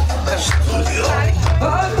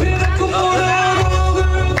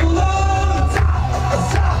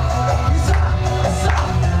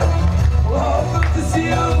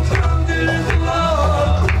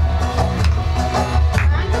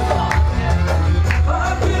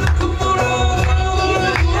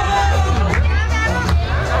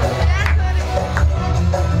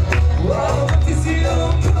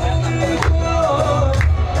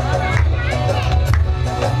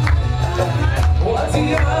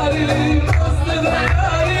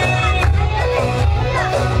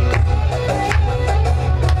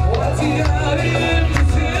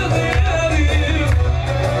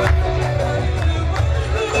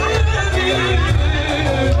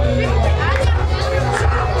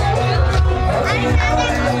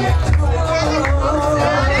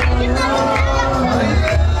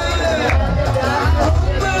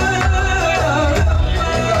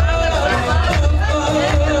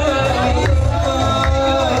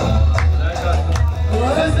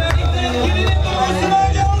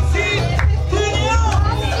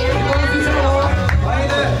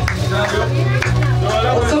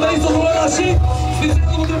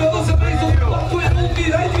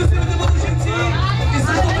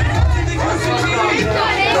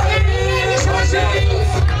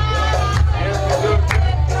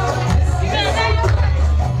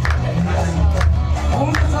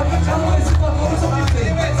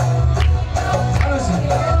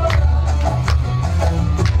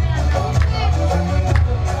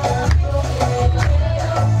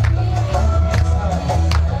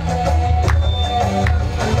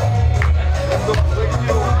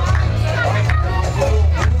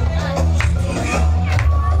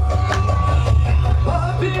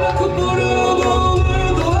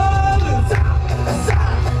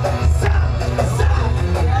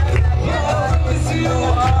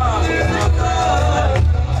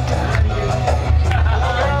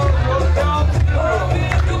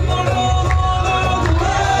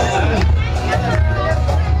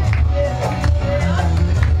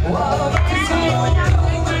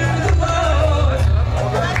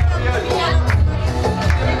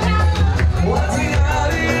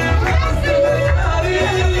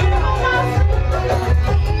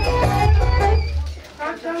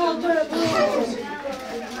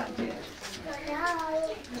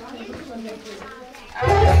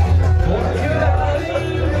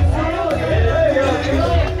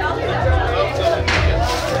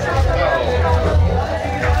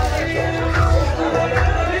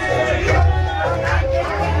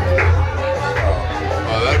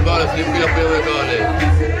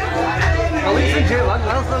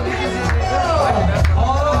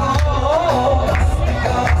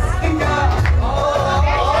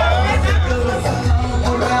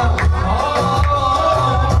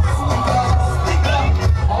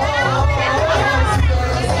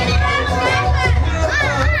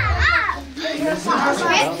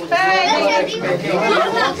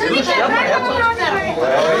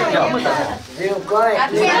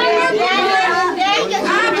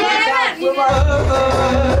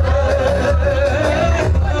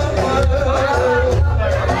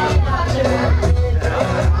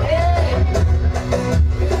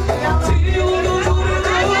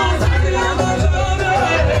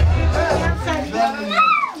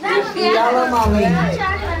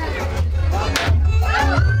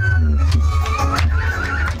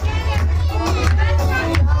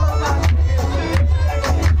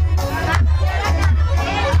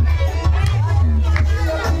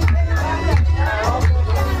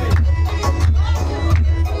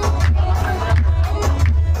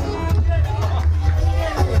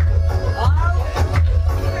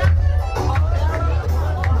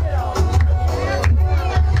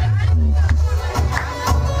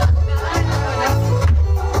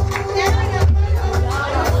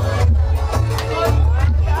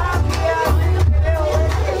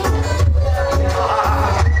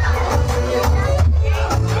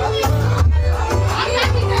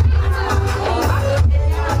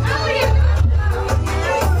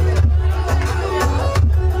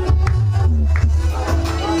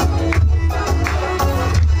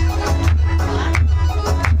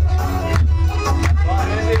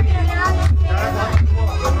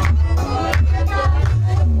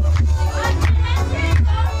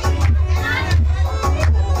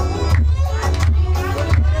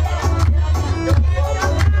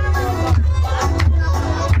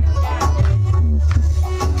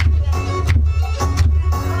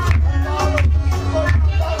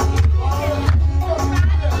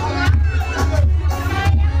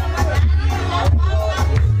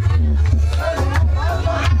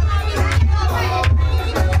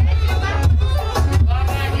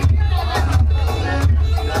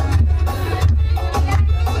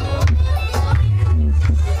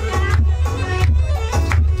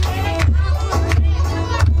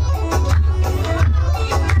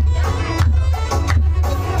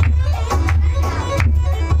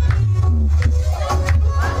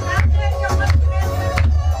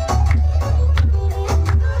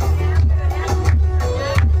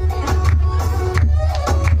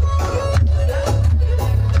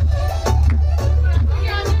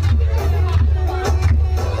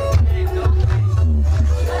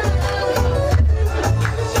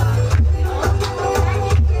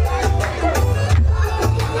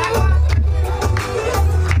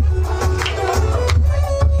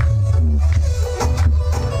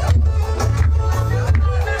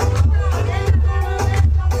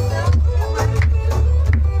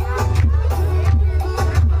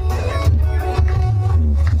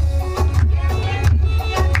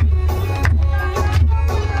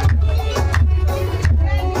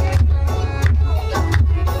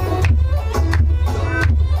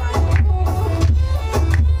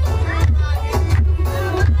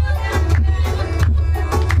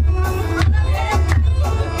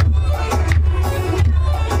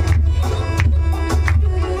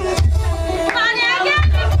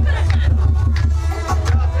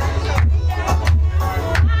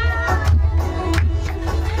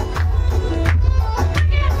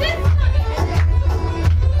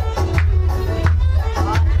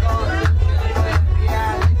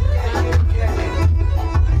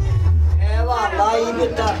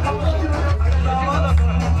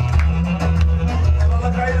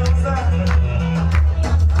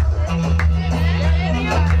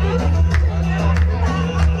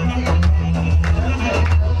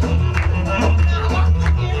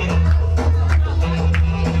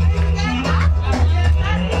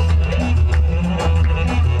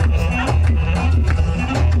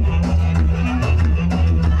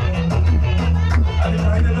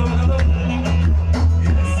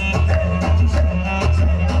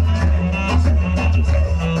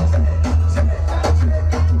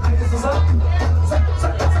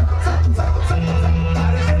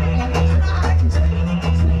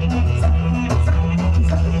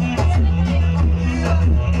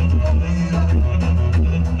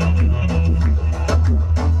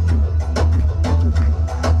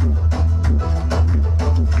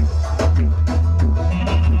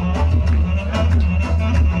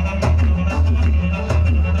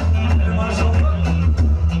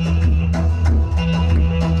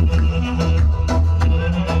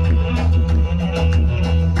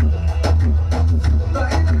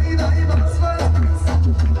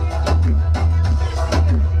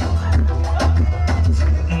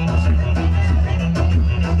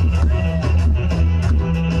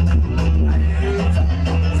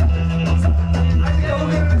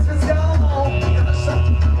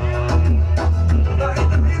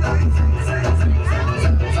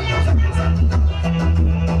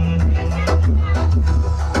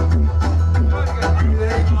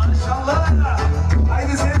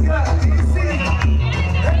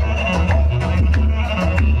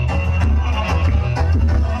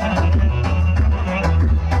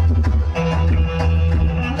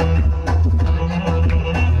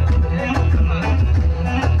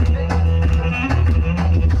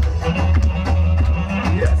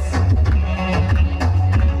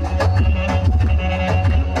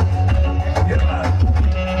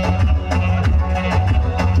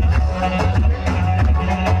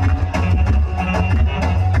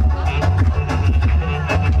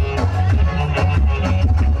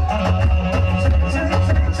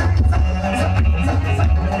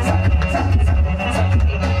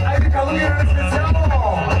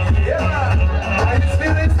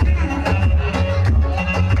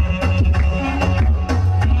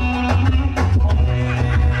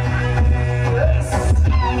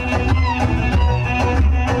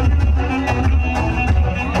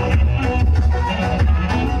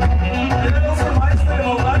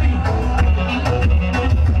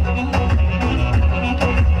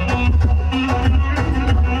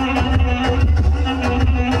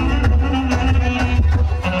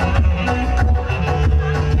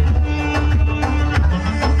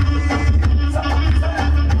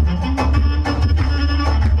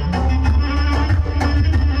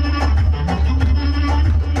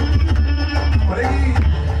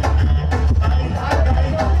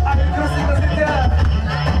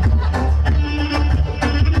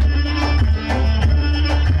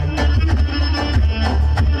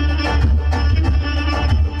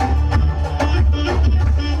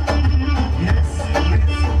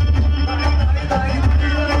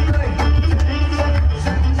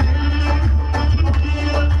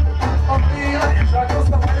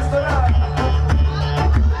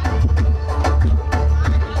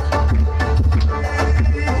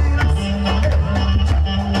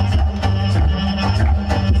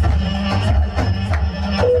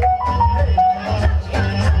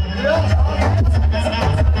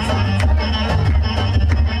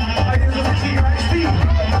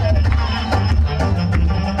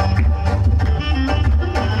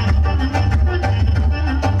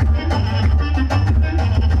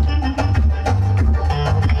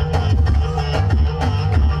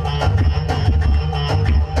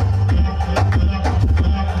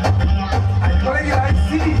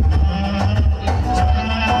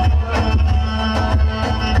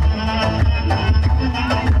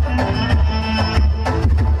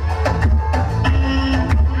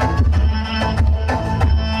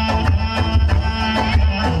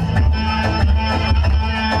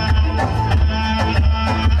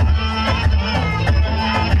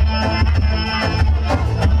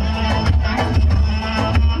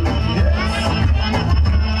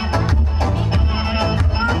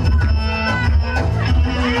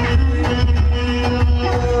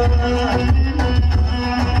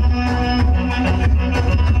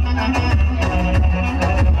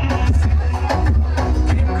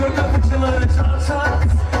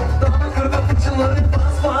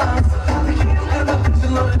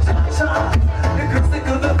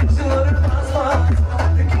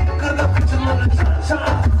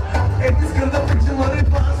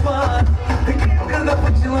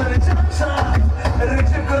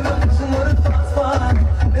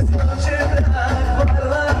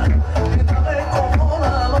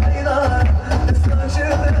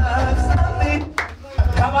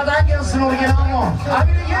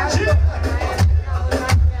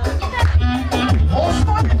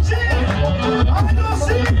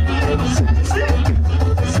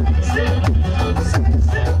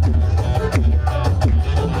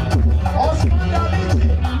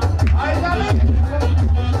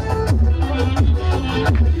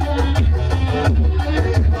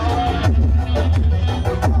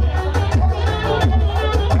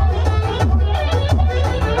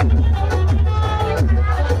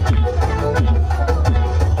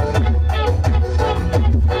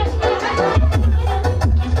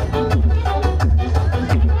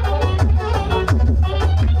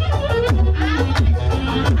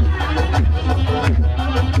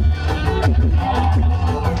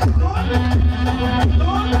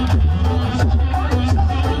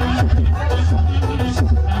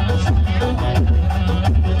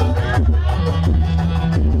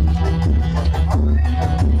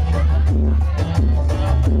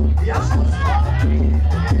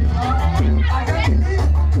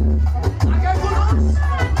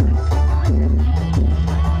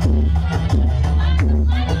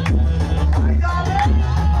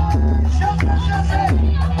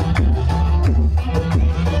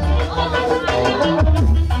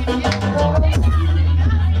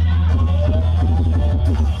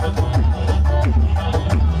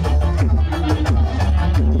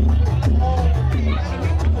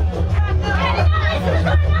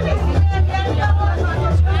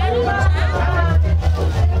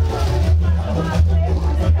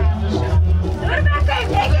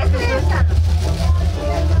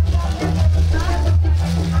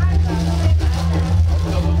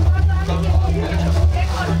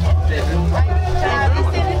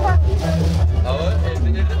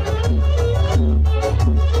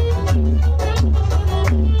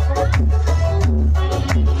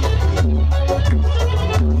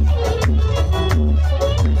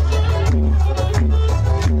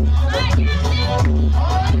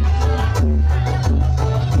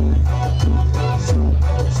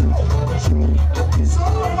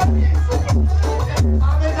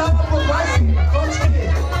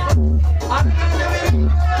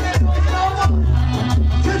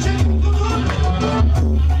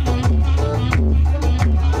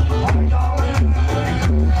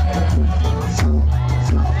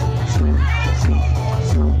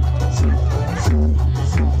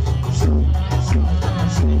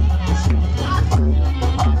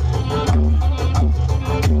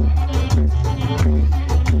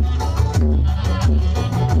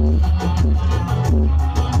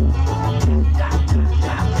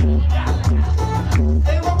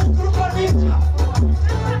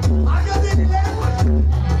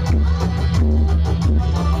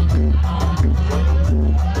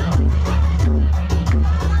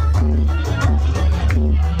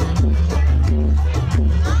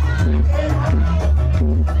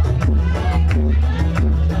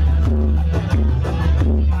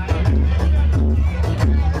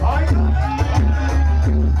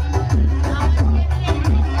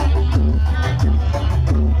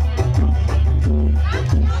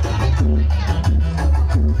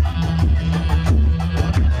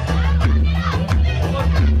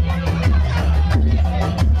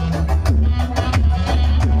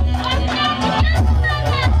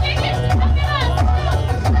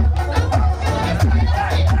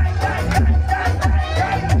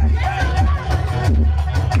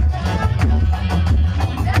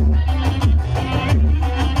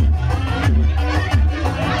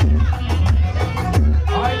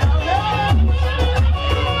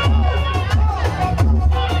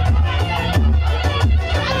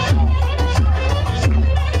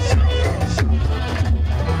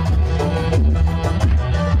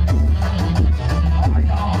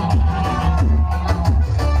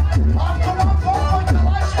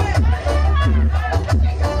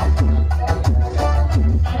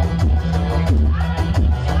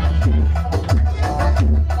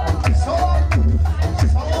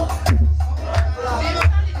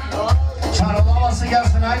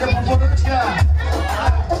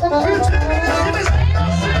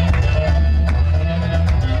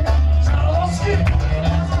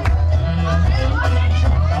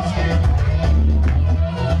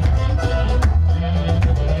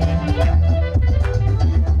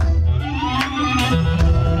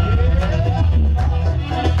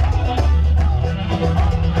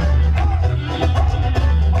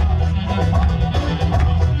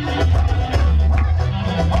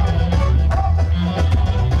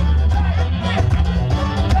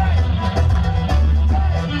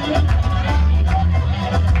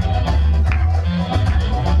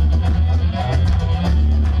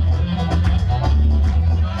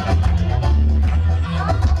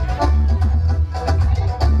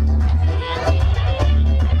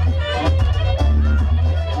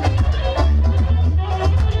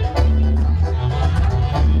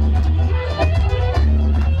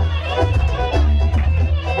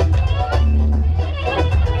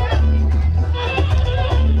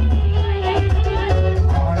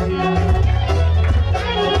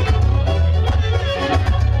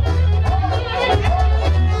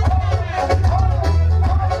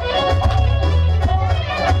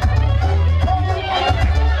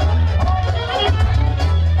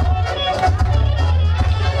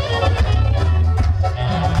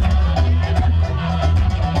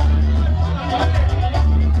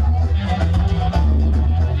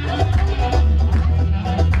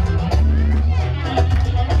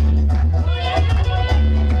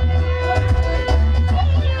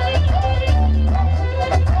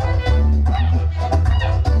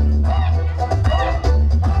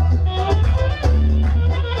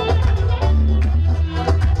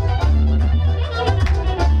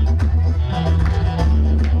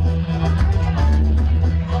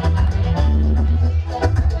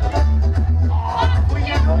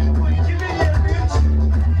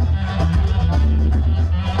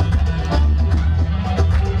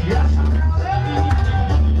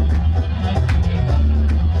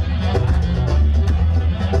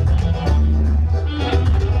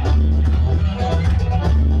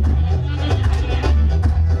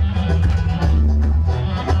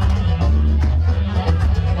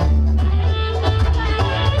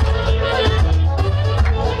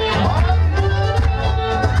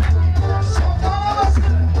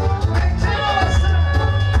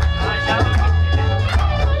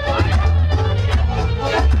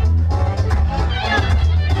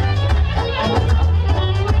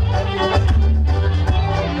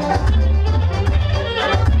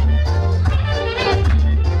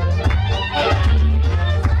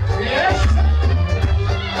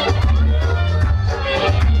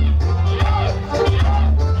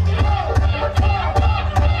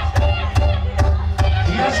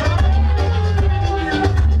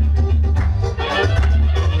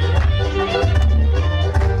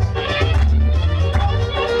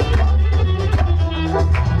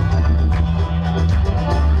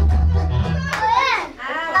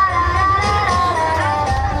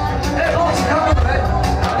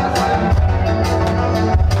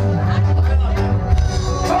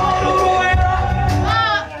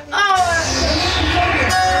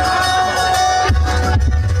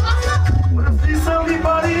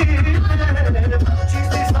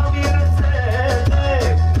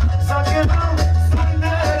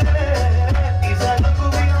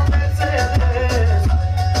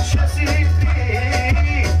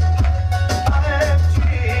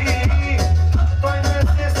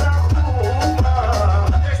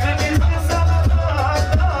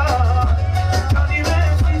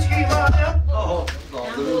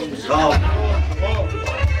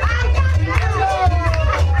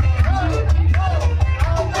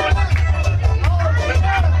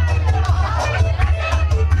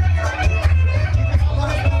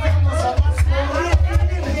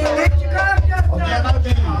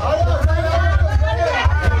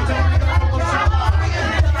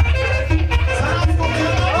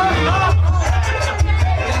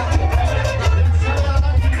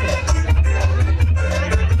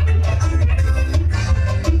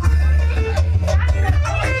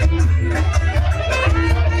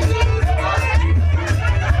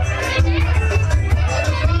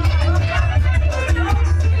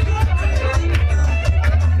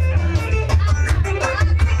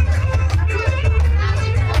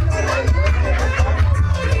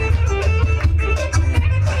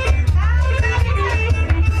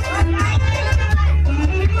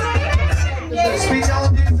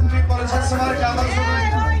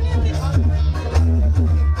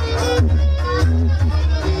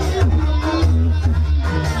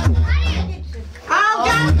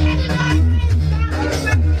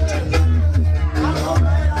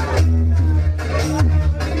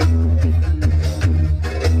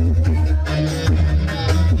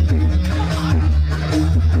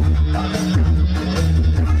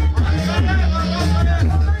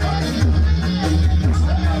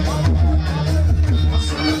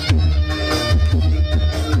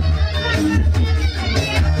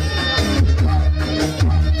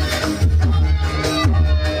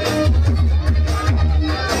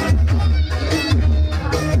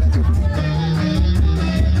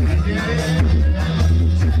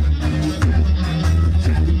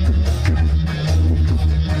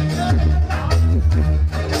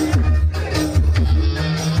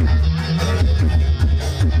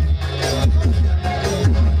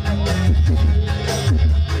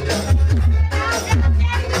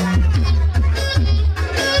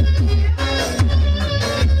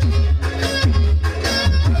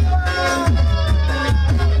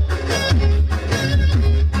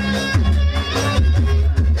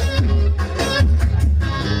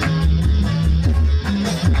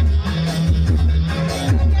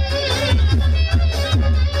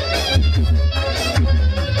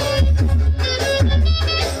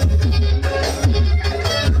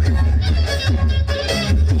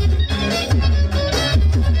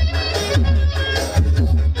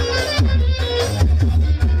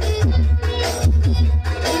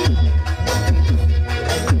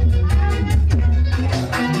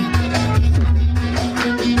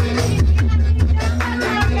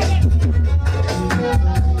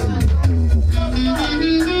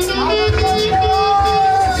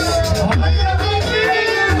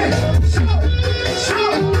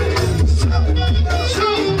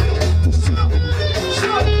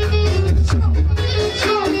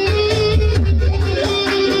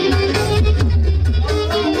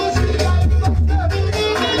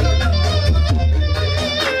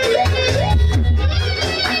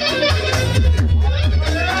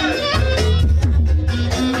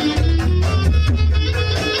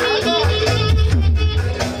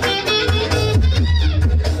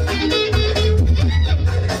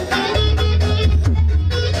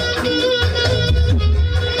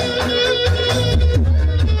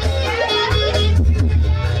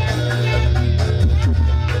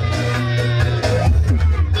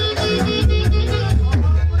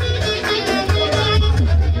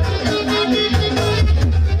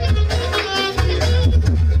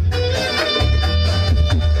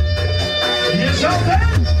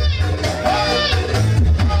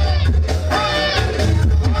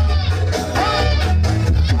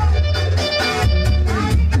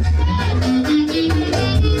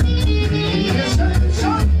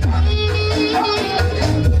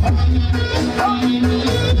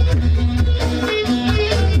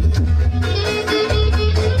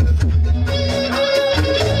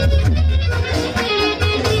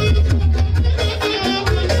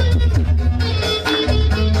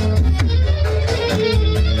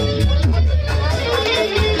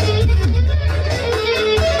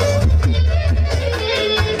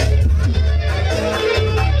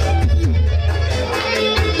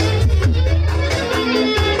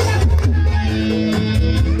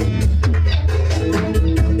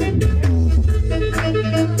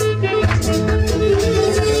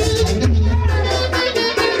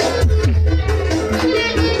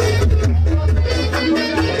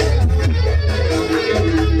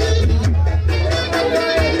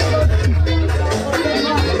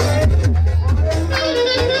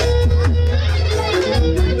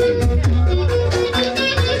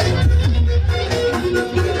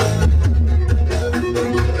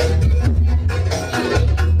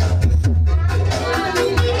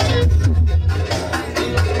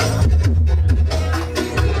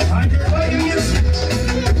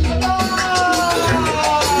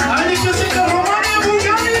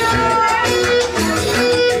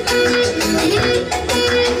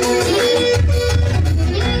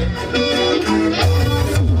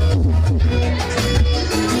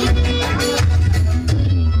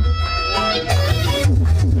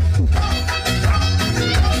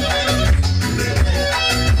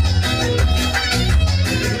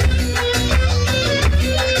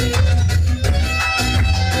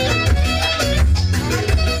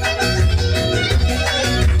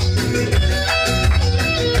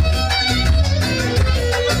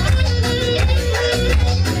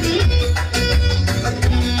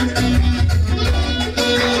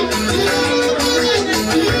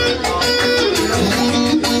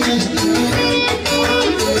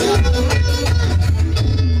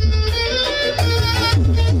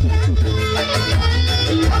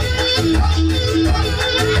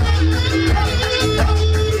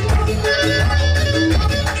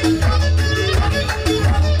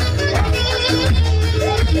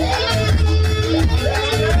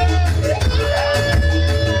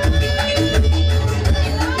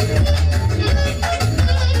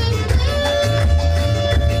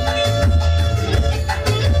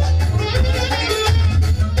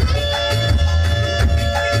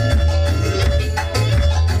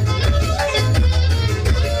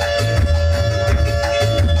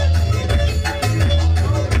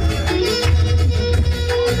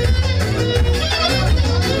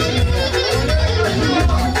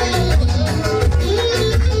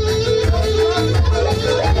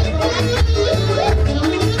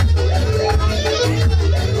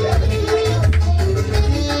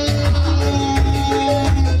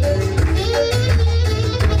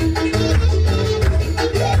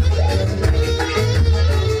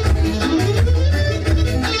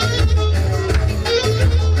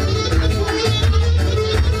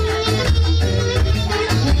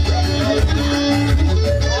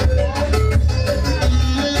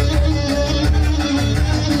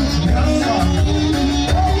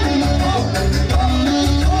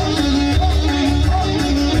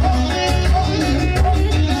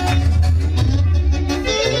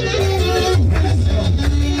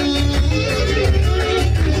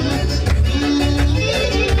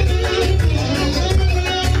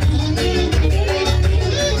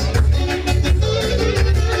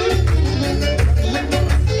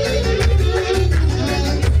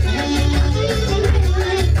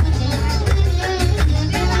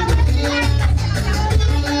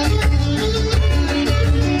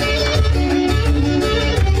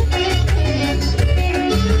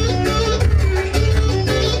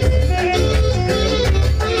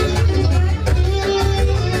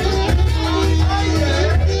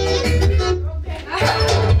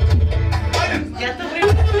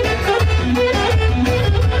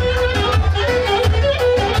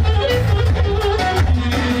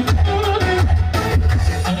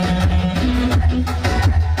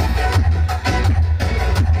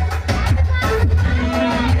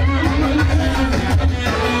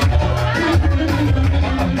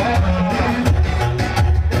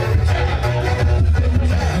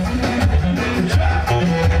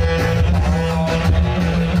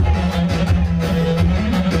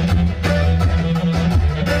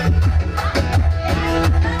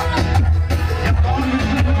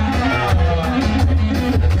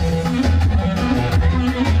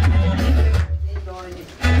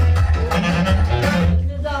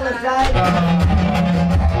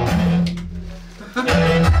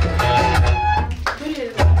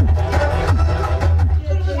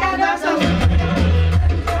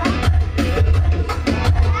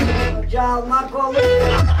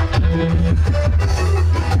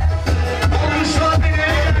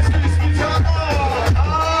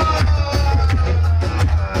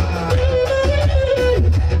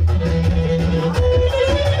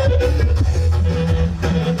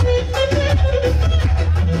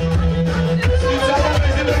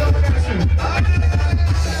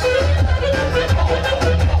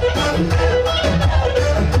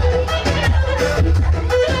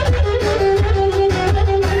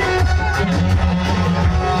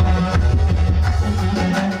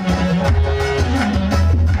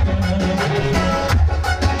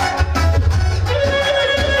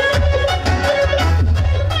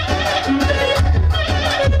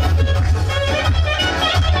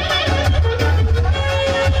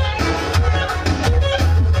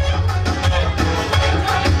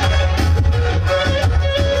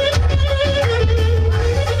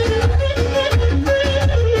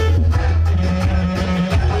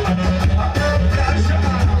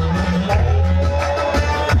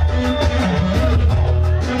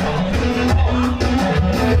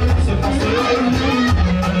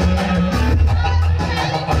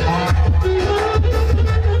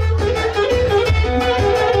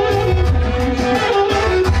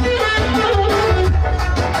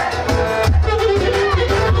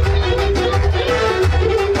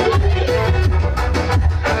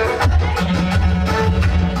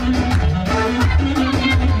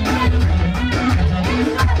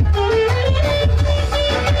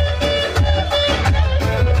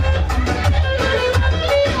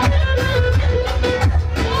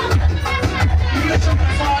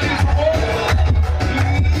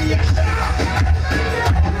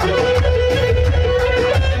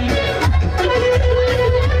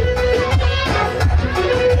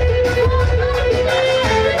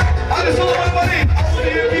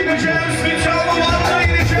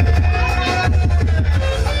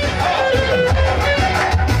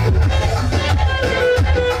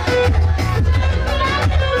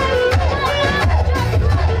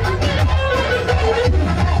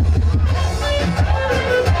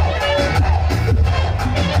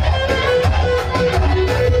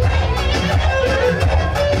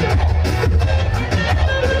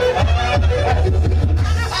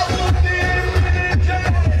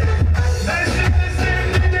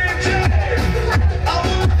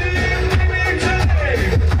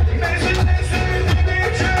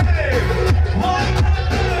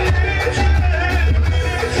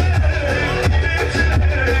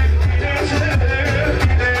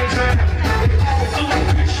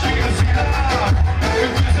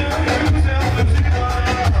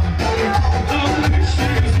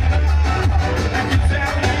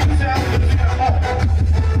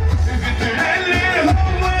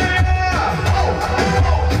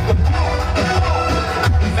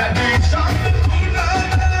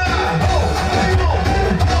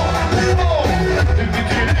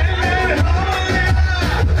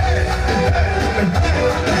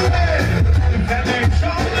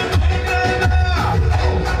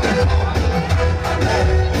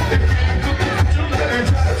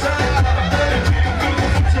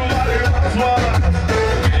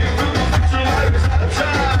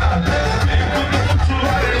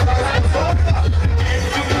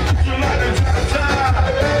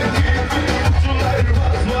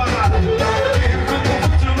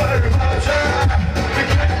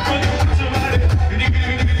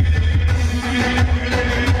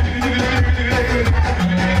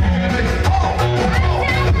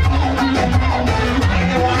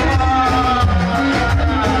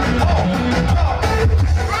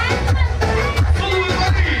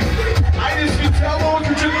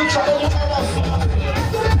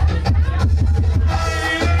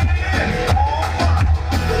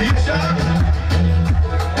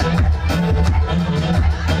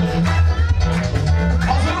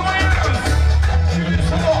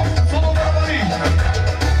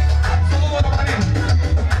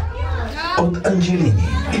 önceliğini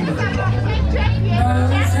dinle bakalım.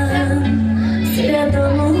 Bazen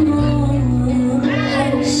sıradan olur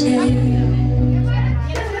her şey.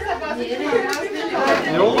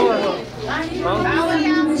 Ne oldu?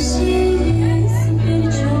 Almışız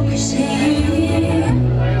birçok şeyi,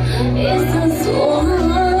 esas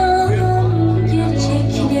olan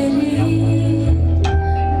gerçekleri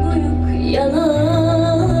büyük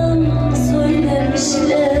yalan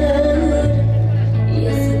söylemişler,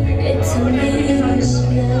 yazık etmişler.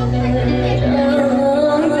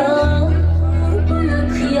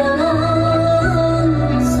 Büyük yalan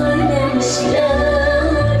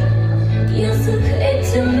söylemişler, yazık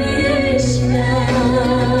etmişler.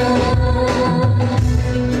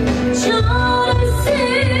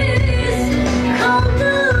 Çaresiz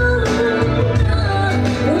kaldım da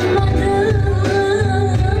ummadım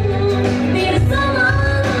bir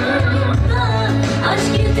zamanda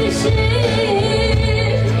aşk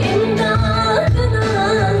yetişir imdadına,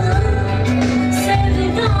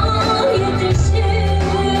 sevda yetişir,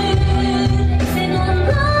 sen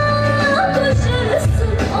ona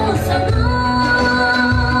koşarsın o sana.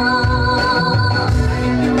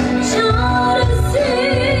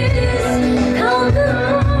 Çaresiz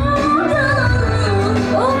kaldım da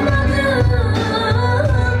ummadım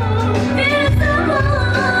bir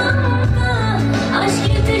zamanda aşk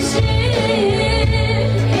yetişir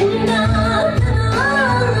imdadına,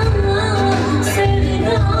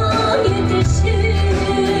 sevda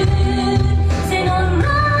yetişir, sen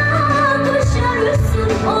ona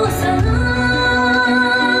koşarsın o sana.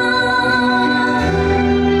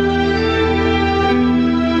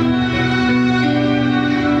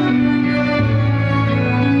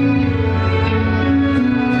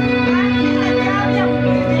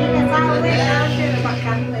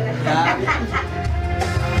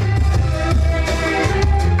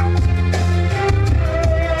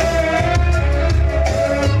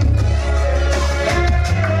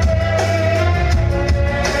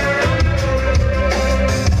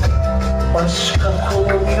 Başka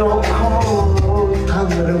kolum yok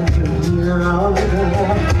Tanrım dünyada,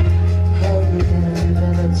 her yerden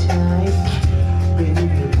verecek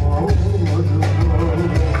benim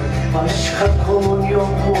oğlum. Başka kolum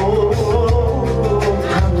yok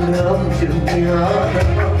Tanrım dünyada,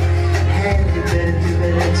 her yerden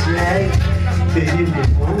verecek benim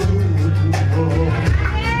oğlum.